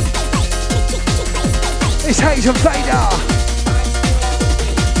 It's Haze'n'Fader.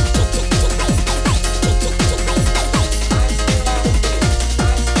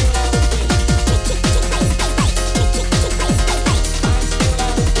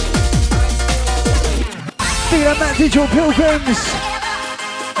 Big up Matt Digital Pilgrims.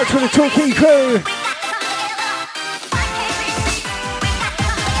 That's for the Torquay crew.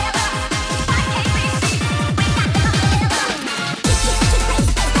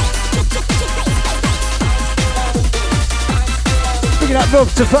 Big up Rob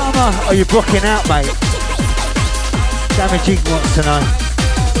to Farmer. Are you blocking out, mate? Damaging wants to know.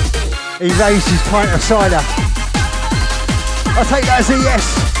 He raised his pint of cider. I'll take that as a yes.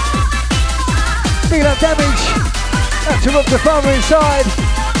 Big up Damage. Up to Rob the Farmer inside.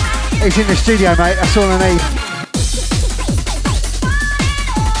 He's in the studio, mate. That's all I need.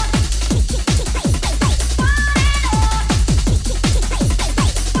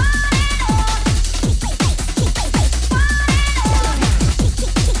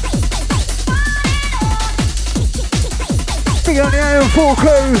 Big up the AM4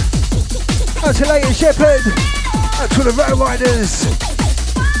 crew. Up to Leighton Shepherd. Up to the Row Riders.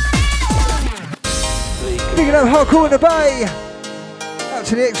 Big up Hardcore in the Bay. Out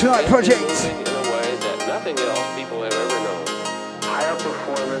to the X-Night Project. In a way that nothing else people have ever known. Higher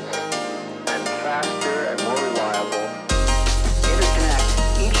performance and faster and more reliable.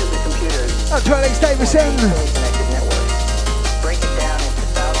 Interconnect each of the computers. Up to Alex Davison. Connected network. Break it down into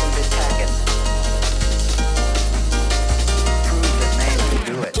 1,000-bit packets. Prove that man can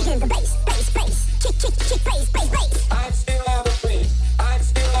do it. Kick in the bass, bass, bass. Kick, kick, kick, bass, bass, bass. I'd still have a queen. I'd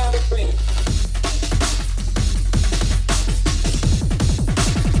still have a queen.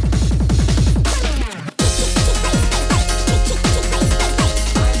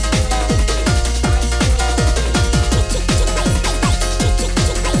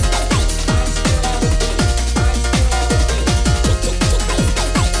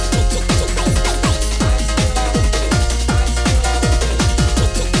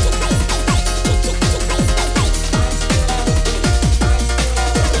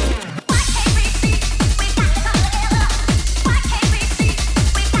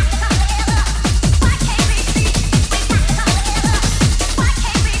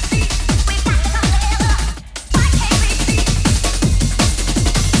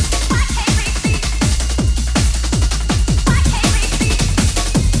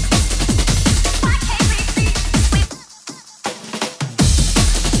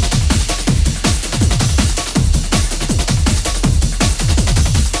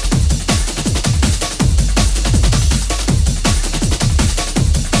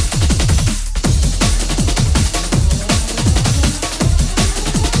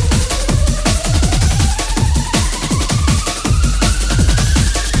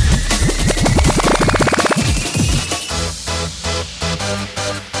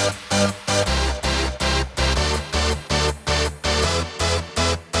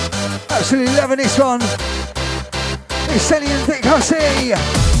 Absolutely loving this one. It's Sally and Vic Hussy.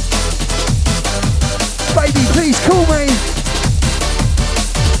 Baby, please call me.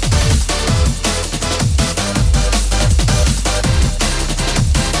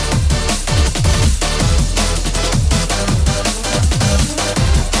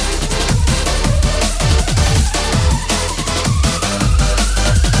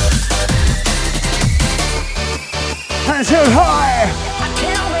 Hands held high.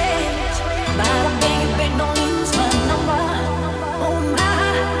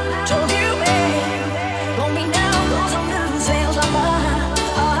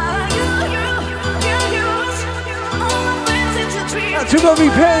 To Robbie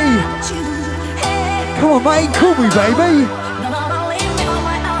P. Come on, mate, call me, baby.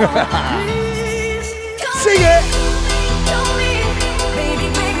 Sing it.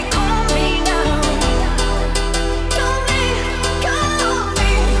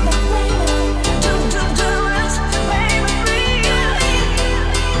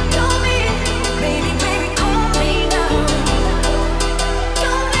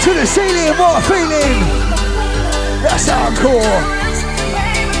 To the ceiling, what a feeling. That's hardcore.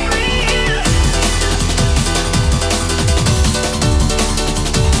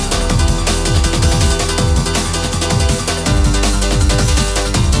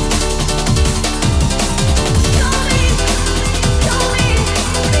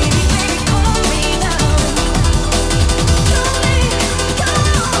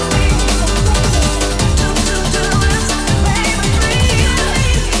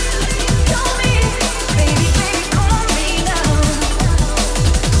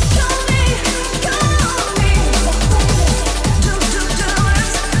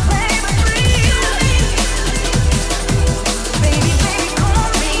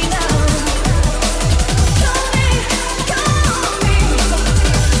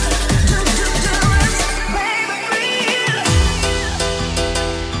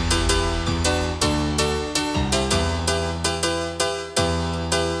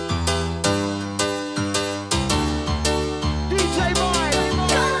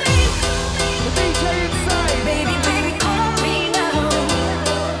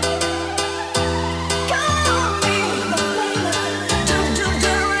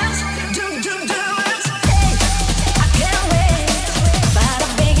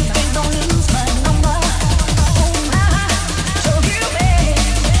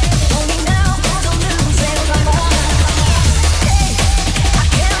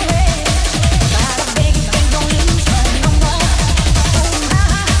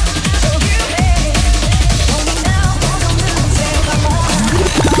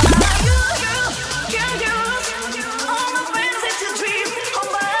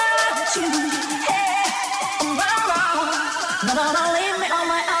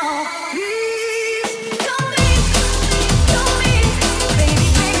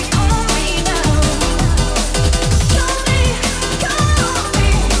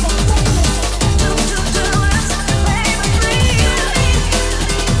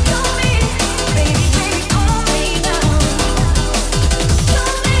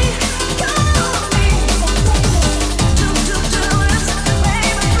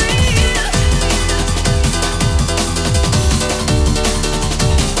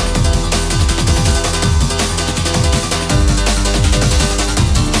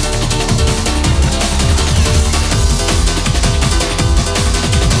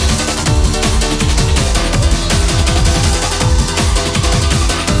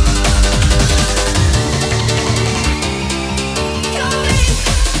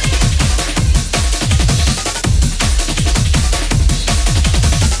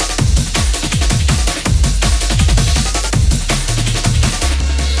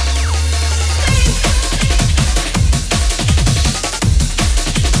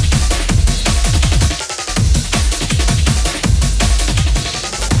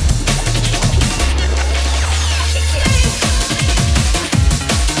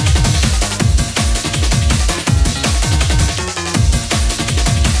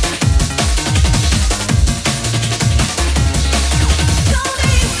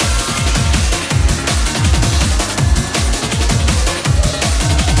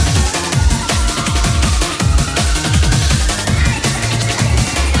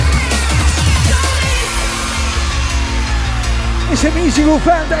 It's a musical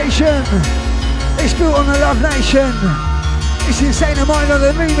foundation. It's built on the Love Nation. It's Insane of Mind on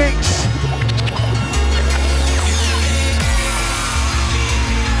the remix.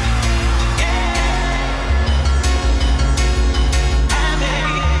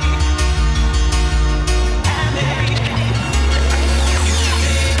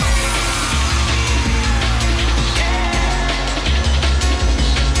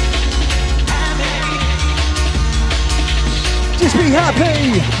 Just be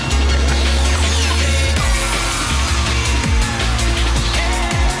happy.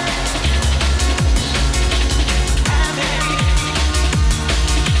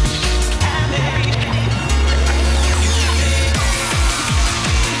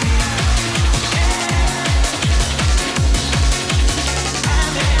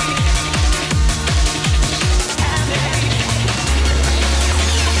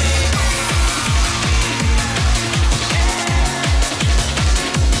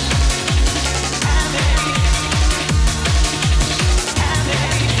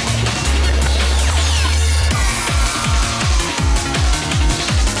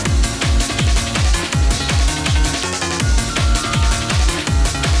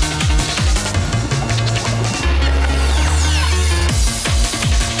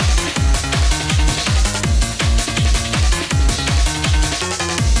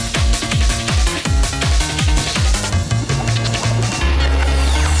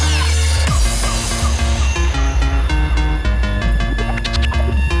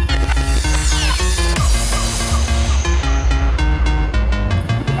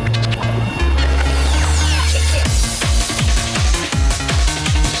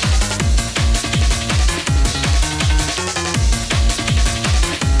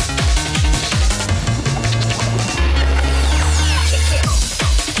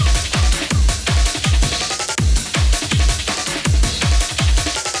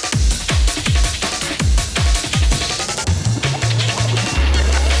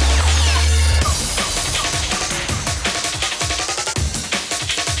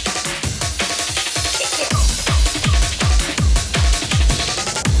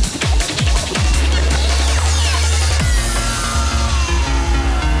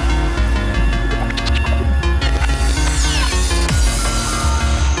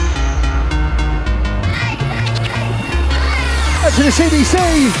 To the CBC.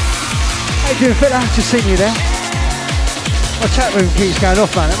 How you doing, fella? Just seen you there. My chat room keeps going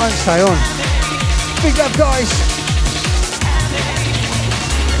off, man. It won't stay on. Big love, guys.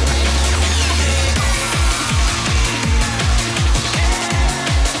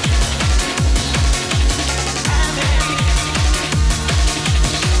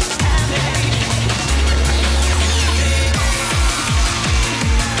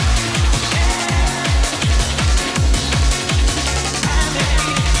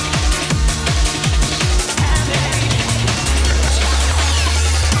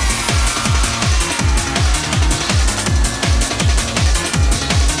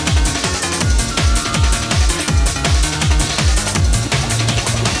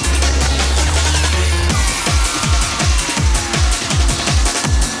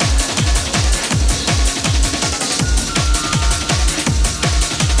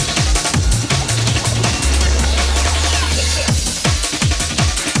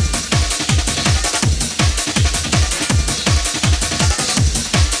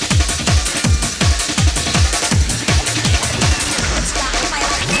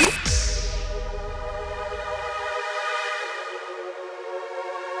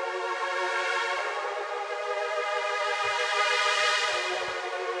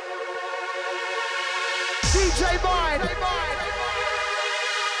 DJ Mind.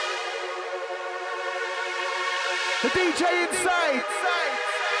 The DJ inside.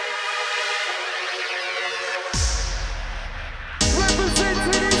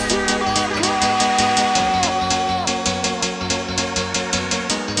 Representing Extreme Hardcore.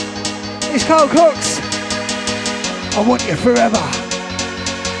 It's Carl Cox. I want you forever.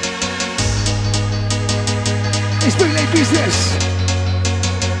 It's Bootleg Business.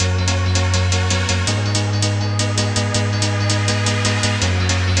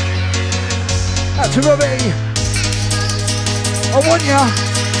 Out to Robbie. I want ya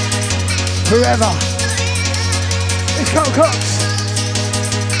forever. It's Carl Cox.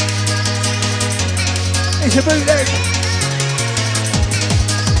 It's a bootleg.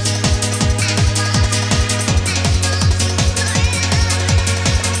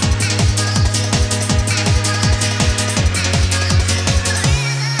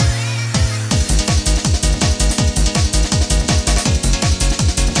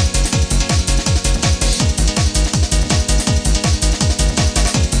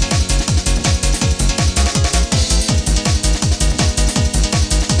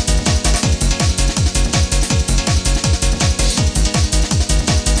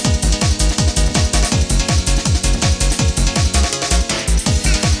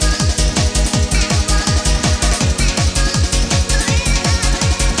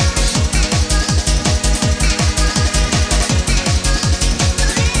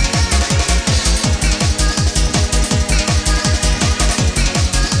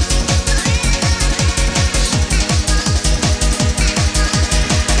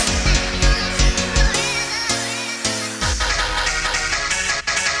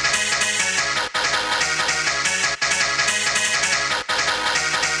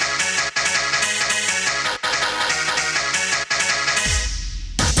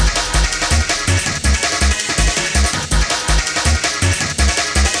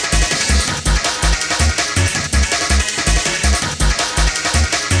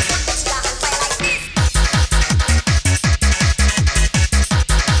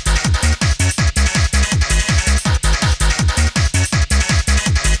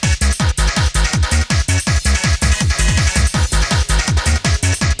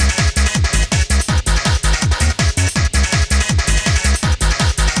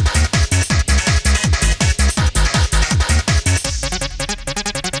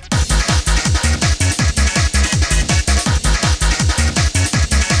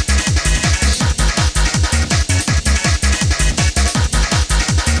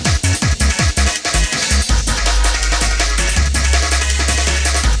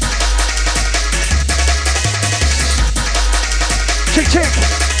 check.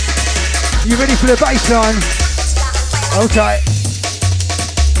 You ready for the bass line? Hold tight.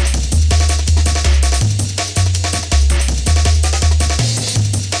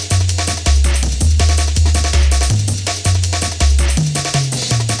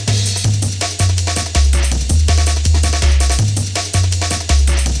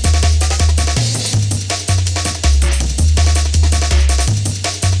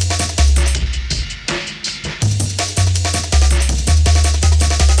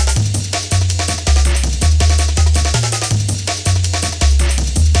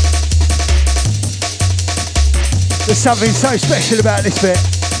 There's something so special about this bit.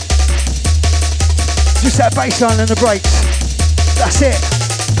 Just that bass line and the breaks. That's it.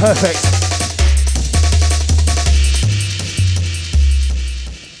 Perfect.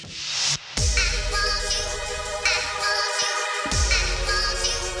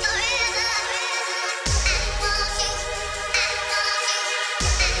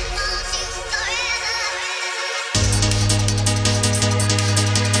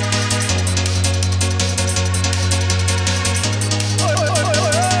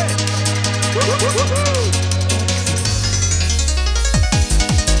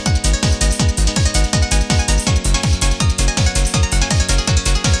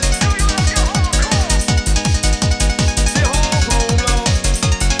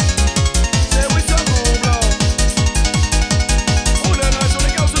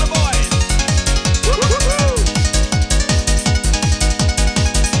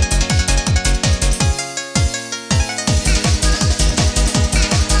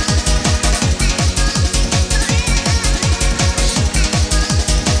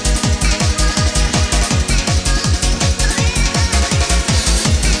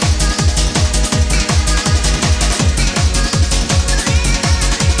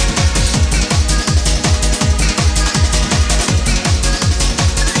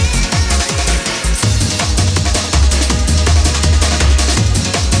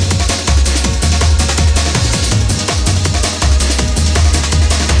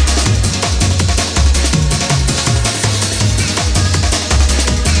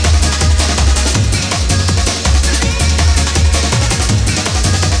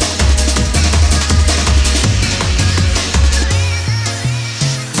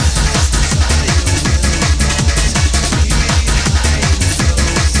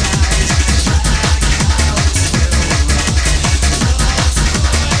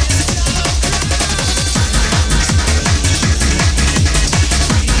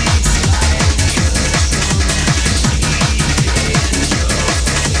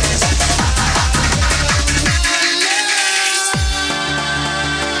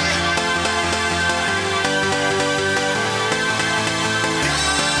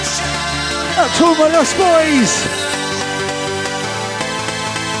 To all my lost boys.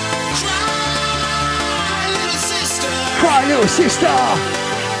 Cry, little sister.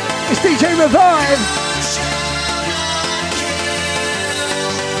 It's DJ Revive.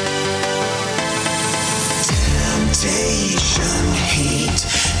 Temptation heat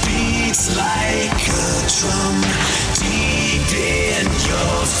beats like a drum deep in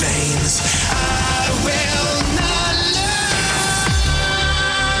your veins. I will not.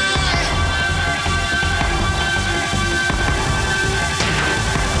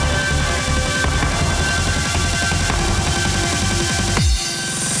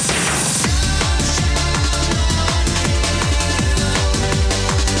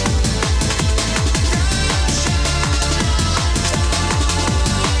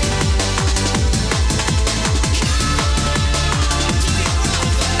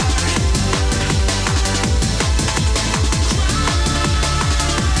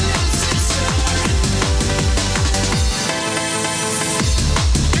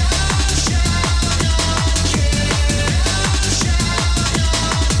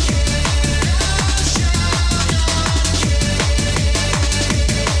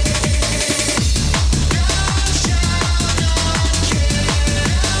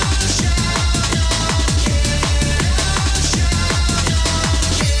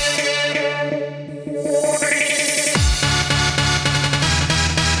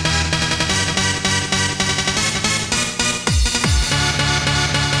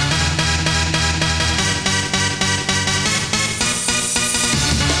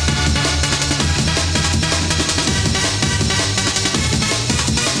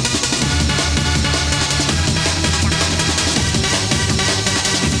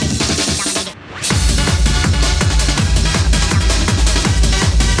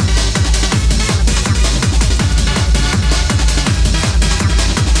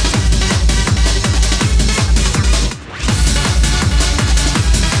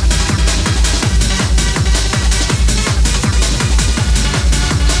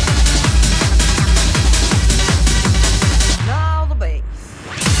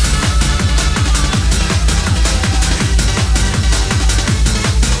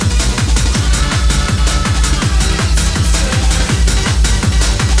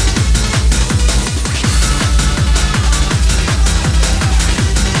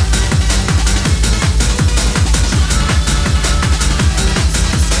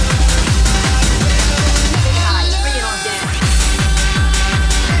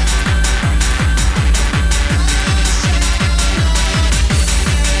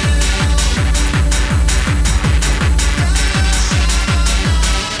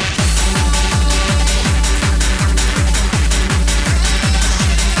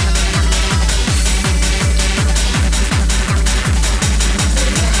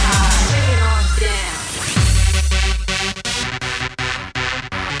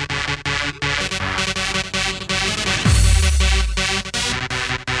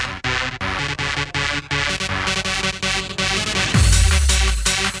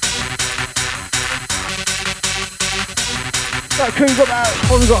 Right, crew, we've got about,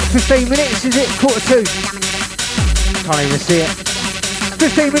 what have we got, 15 minutes, is it? 1:45. Can't even see it.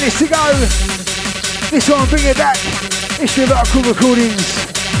 15 minutes to go. This one, bring it back. History of Hrdcr recordings.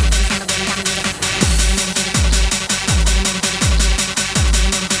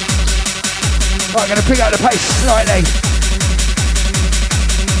 Right, gonna pick up the pace slightly.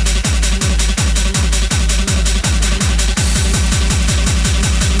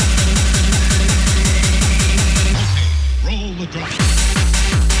 Roll the drum.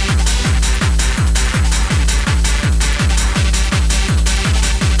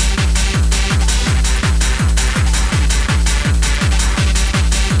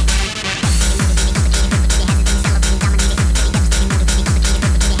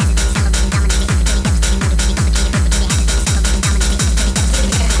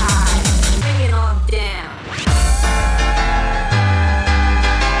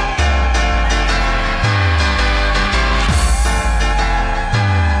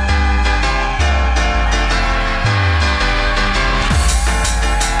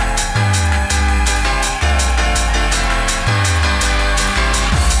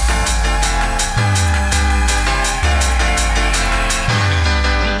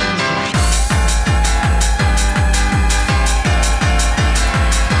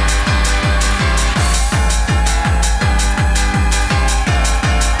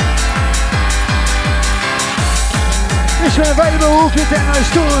 Available all good Techno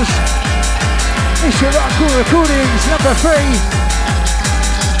stores. Issue of Hrdcr recordings number 3.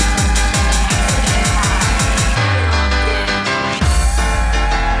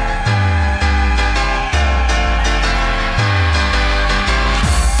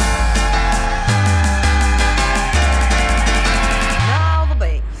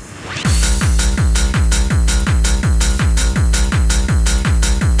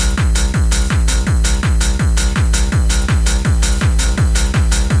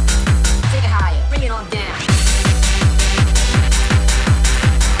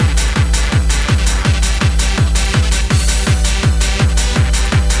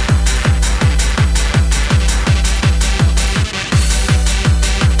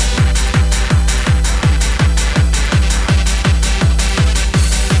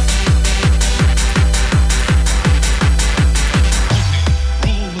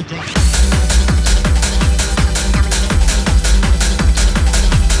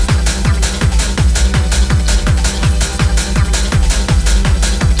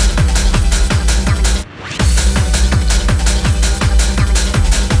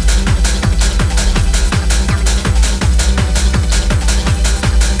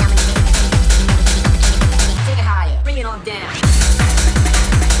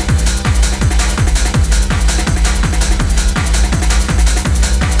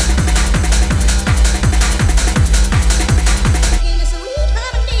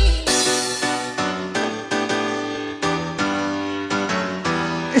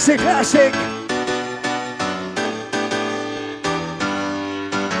 It's a classic.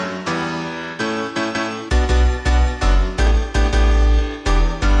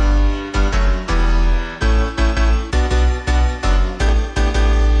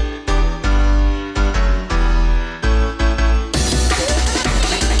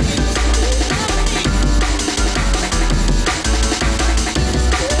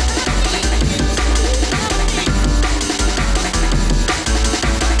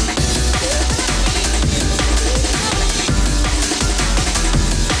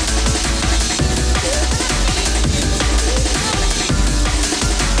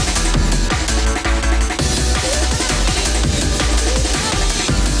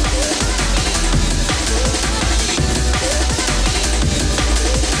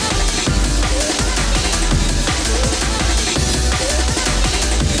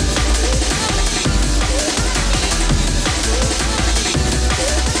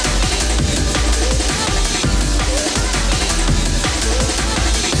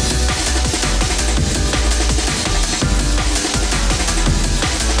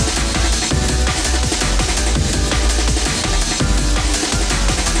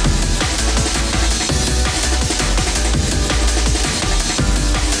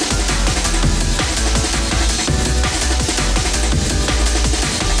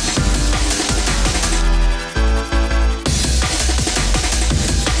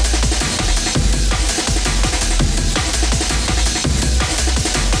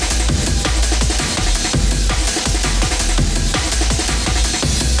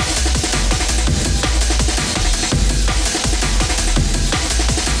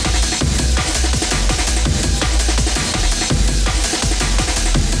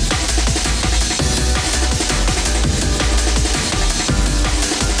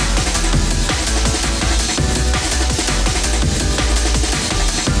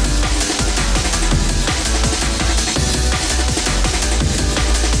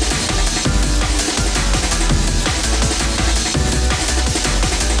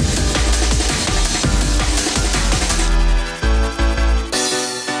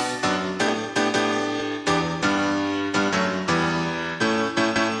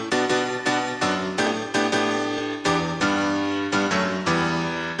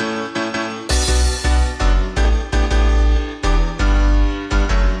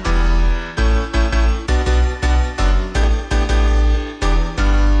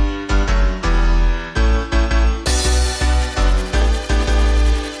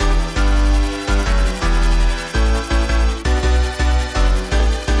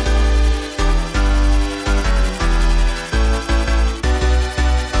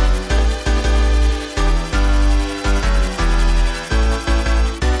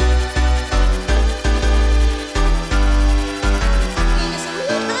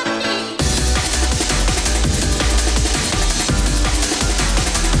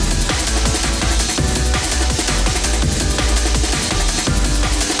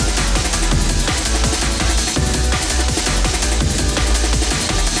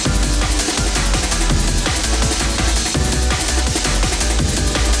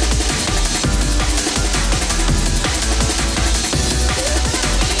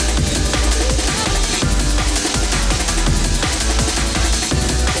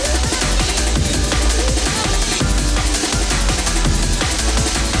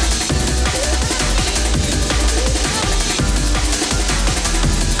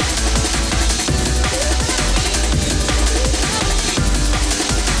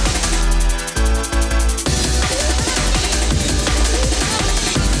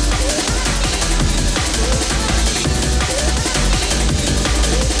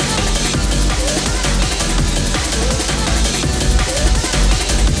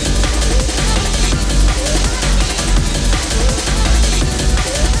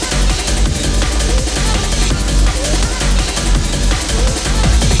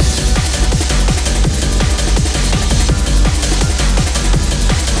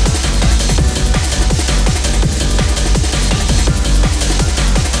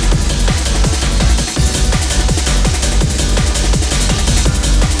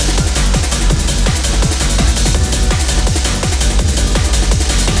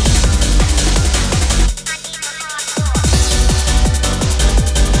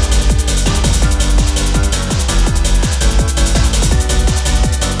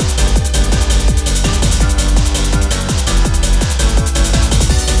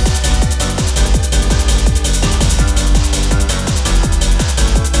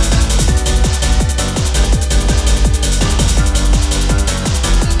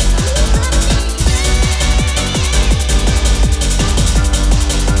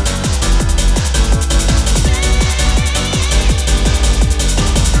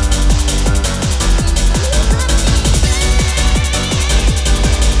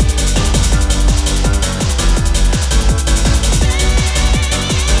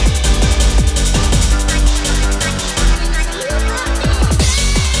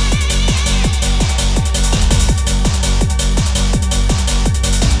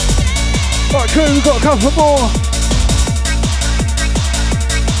 Crew, we've got a couple more.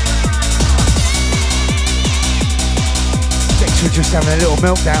 We're just having a little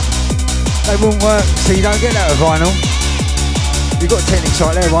meltdown. They won't work, so you don't get that with vinyl. You've got Technics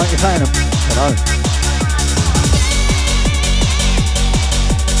right there, why aren't you playing them? Hello.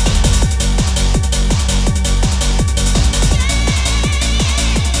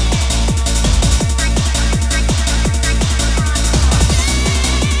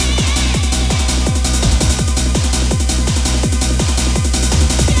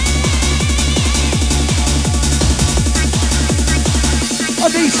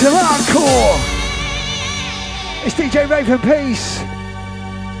 Some hardcore. It's DJ Rave and Peace.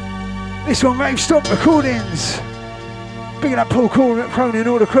 This one, Rave Stomp Recordings. Bigging up Paul Cronin and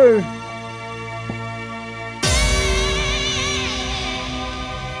all the crew.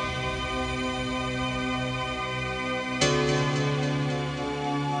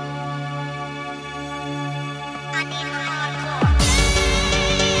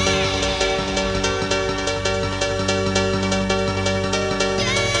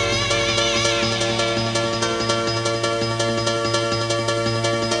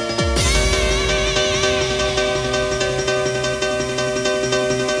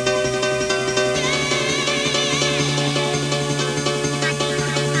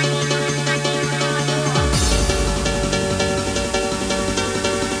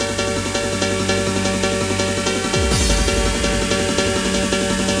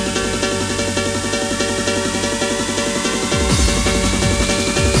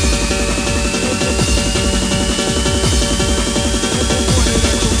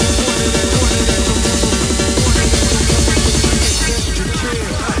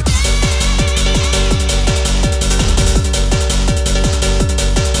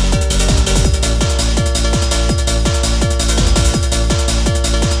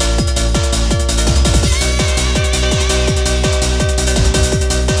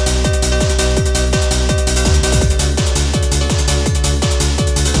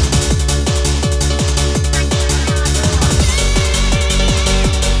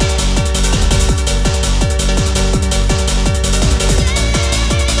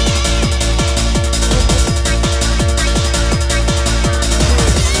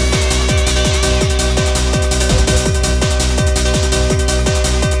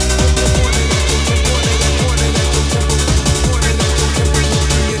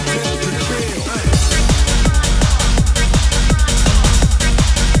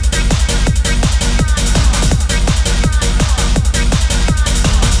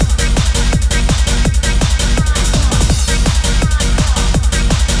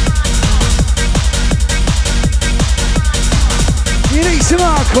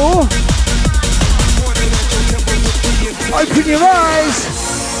 hardcore. Open your eyes.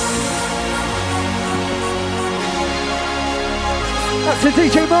 That's a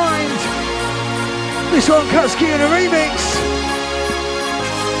DJ Mind. This one, Kutski in a remix.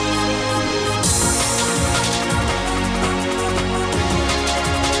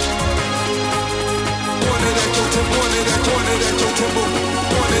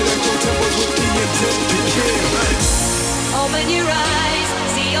 Open your eyes,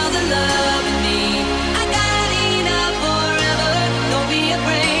 see all the love in me. I got enough forever. Don't be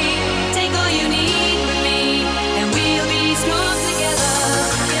afraid. Take all you need from me, and we'll be strong together.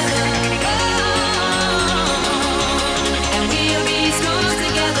 And we'll be strong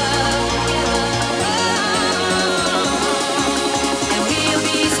together. And we'll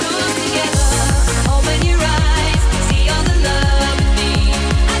be strong together. Open your eyes, see all the love in me.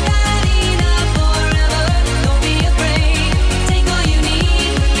 I got enough forever. Don't be afraid. Take all you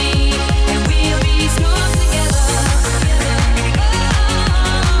need from me, and we'll be strong together.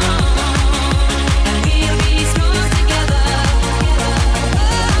 And we'll be strong together. And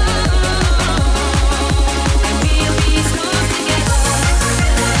we'll be strong together.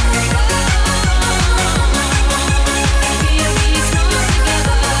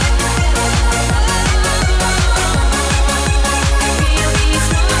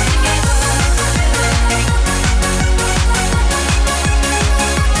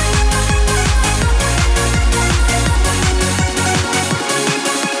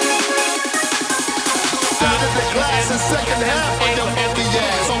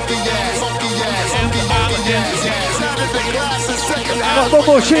 Got one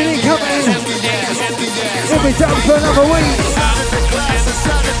more shooting coming. We'll be done for another week.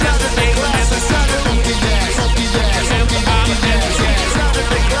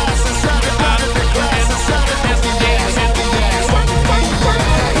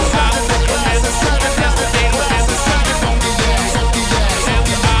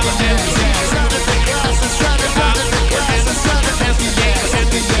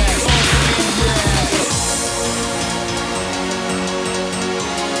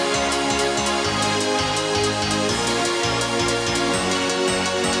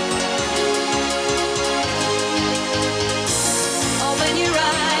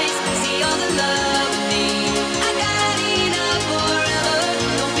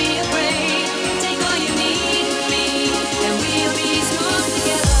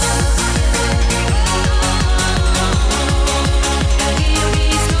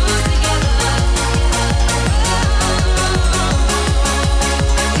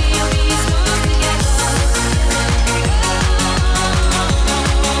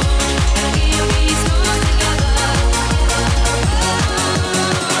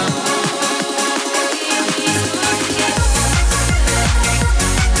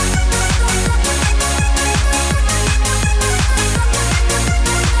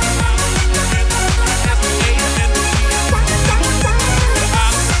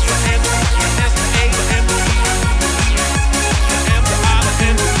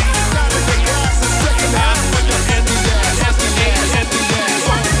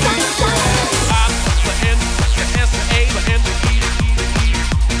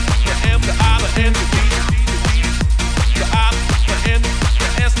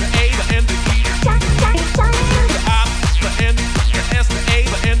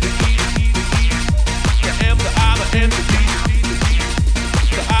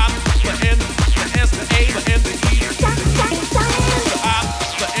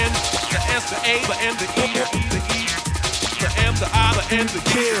 S, the A, the N, the E, the M, the I, the N, the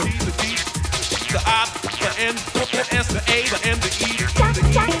G, the D, the I, the N, the S, the A, the N, the E, the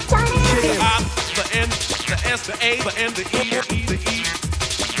I, the N, the S, the A, the N, the E,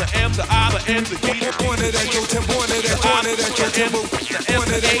 the M, the I, the N, the G. Point it at your temple, point it at your temple, point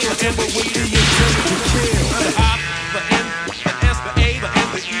it at your temple with the intent to kill. The I, the N, the S, the A, the N,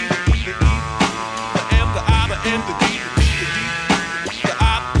 the E, the M, the I, the N, the D, the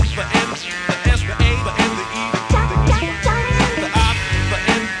I, the N, the S, the A, the N, the E, the I, the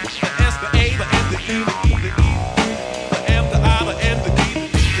N, the S, the A, the N, the E, the M, the I, the N, the D,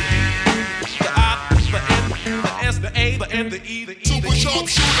 the I, the N, the S, the A, the N, the E, the Super sharp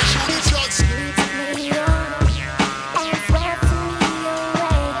shooter, shooting shots.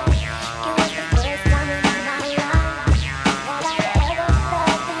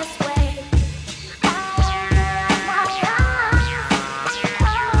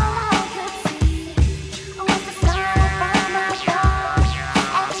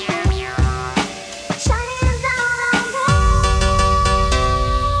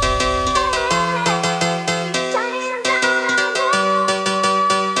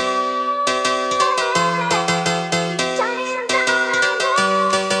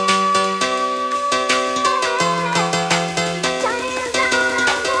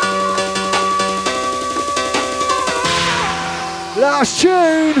 Last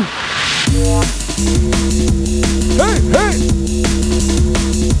tune. Hey, hey.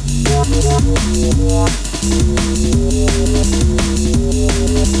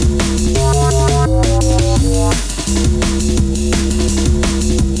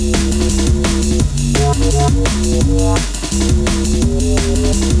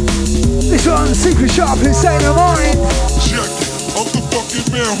 This one, super sharp insane of mind. Check it. I'm the fucking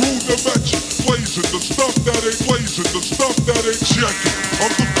man who the match. Blazing the stuff that ain't blazing, the stuff that ain't checking.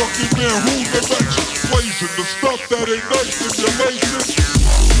 I'm the fucking man who the match. Blazing the stuff that ain't nice if you're lacing.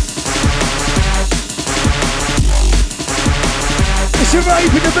 It's a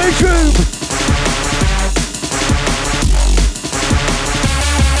rave in the bedroom.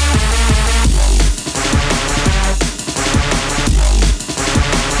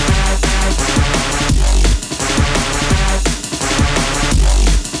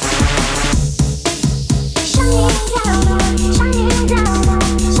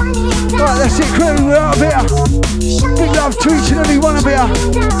 That's it, crew, we're out of here. Big love to each and every one of you.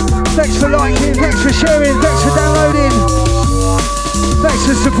 Thanks for liking, thanks for sharing, thanks for downloading. Thanks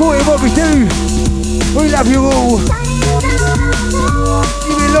for supporting what we do. We love you all.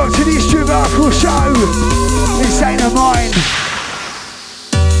 You've been locked to the History of Hardcore show. Insane of Mind.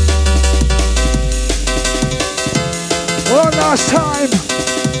 One last time.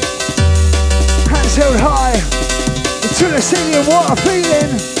 Hands held high. Until the ceiling, what a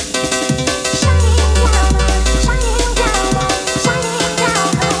feeling.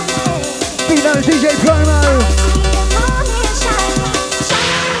 DJ promo.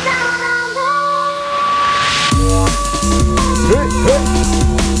 Hey, hey.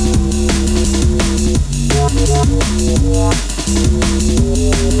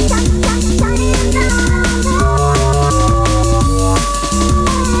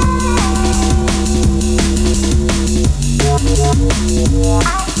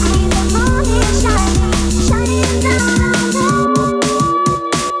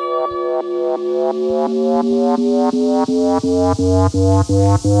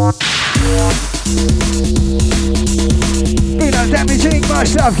 Big no damaging,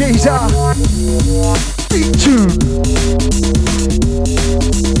 much love, geezer. Big tune.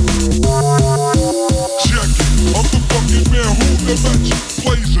 Check it. I'm the fucking man who the match.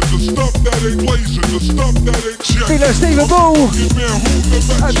 Blazing the stuff that ain't blazing, the stuff that ain't checking. Big no Stephen Ball.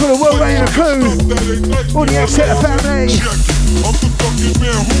 That's for the world radio crew. All the Exeter family. I'm the fucking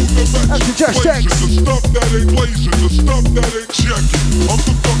man who the match. That's the Just X. The stuff that ain't blazing, the stuff that ain't checking. I'm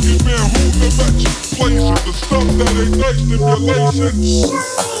the fucking man who the match. Blazing the stuff that ain't nice stimulation.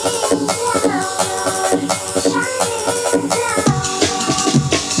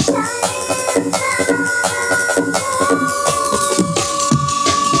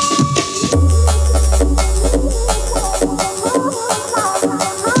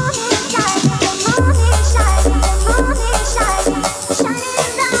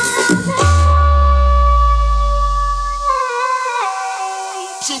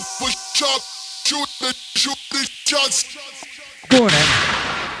 Go on then.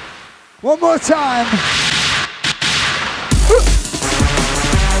 One more time.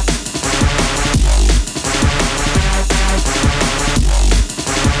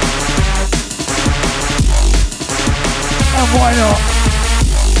 And why not?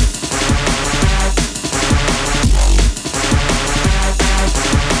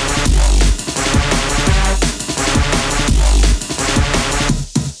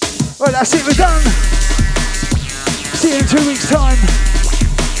 That's it, we're done. See you in 2 weeks' time.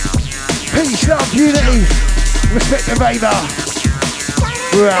 Peace, love, unity, respect the raver.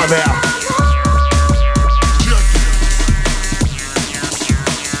 We're out there.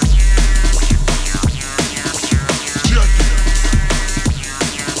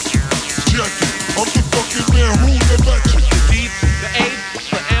 I'm the fucking man, who the match? The D, the A,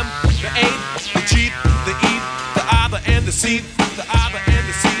 the M, the A, the G, the E, the I, the N, the C, the I, the N,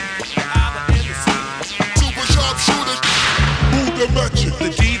 the C, the I, the N, the C. Super sharp shooter, who the match? The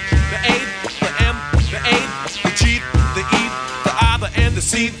D, the A, the M, the A, the G, the E, the I, the N, the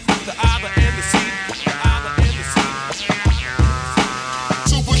C, the I, the N.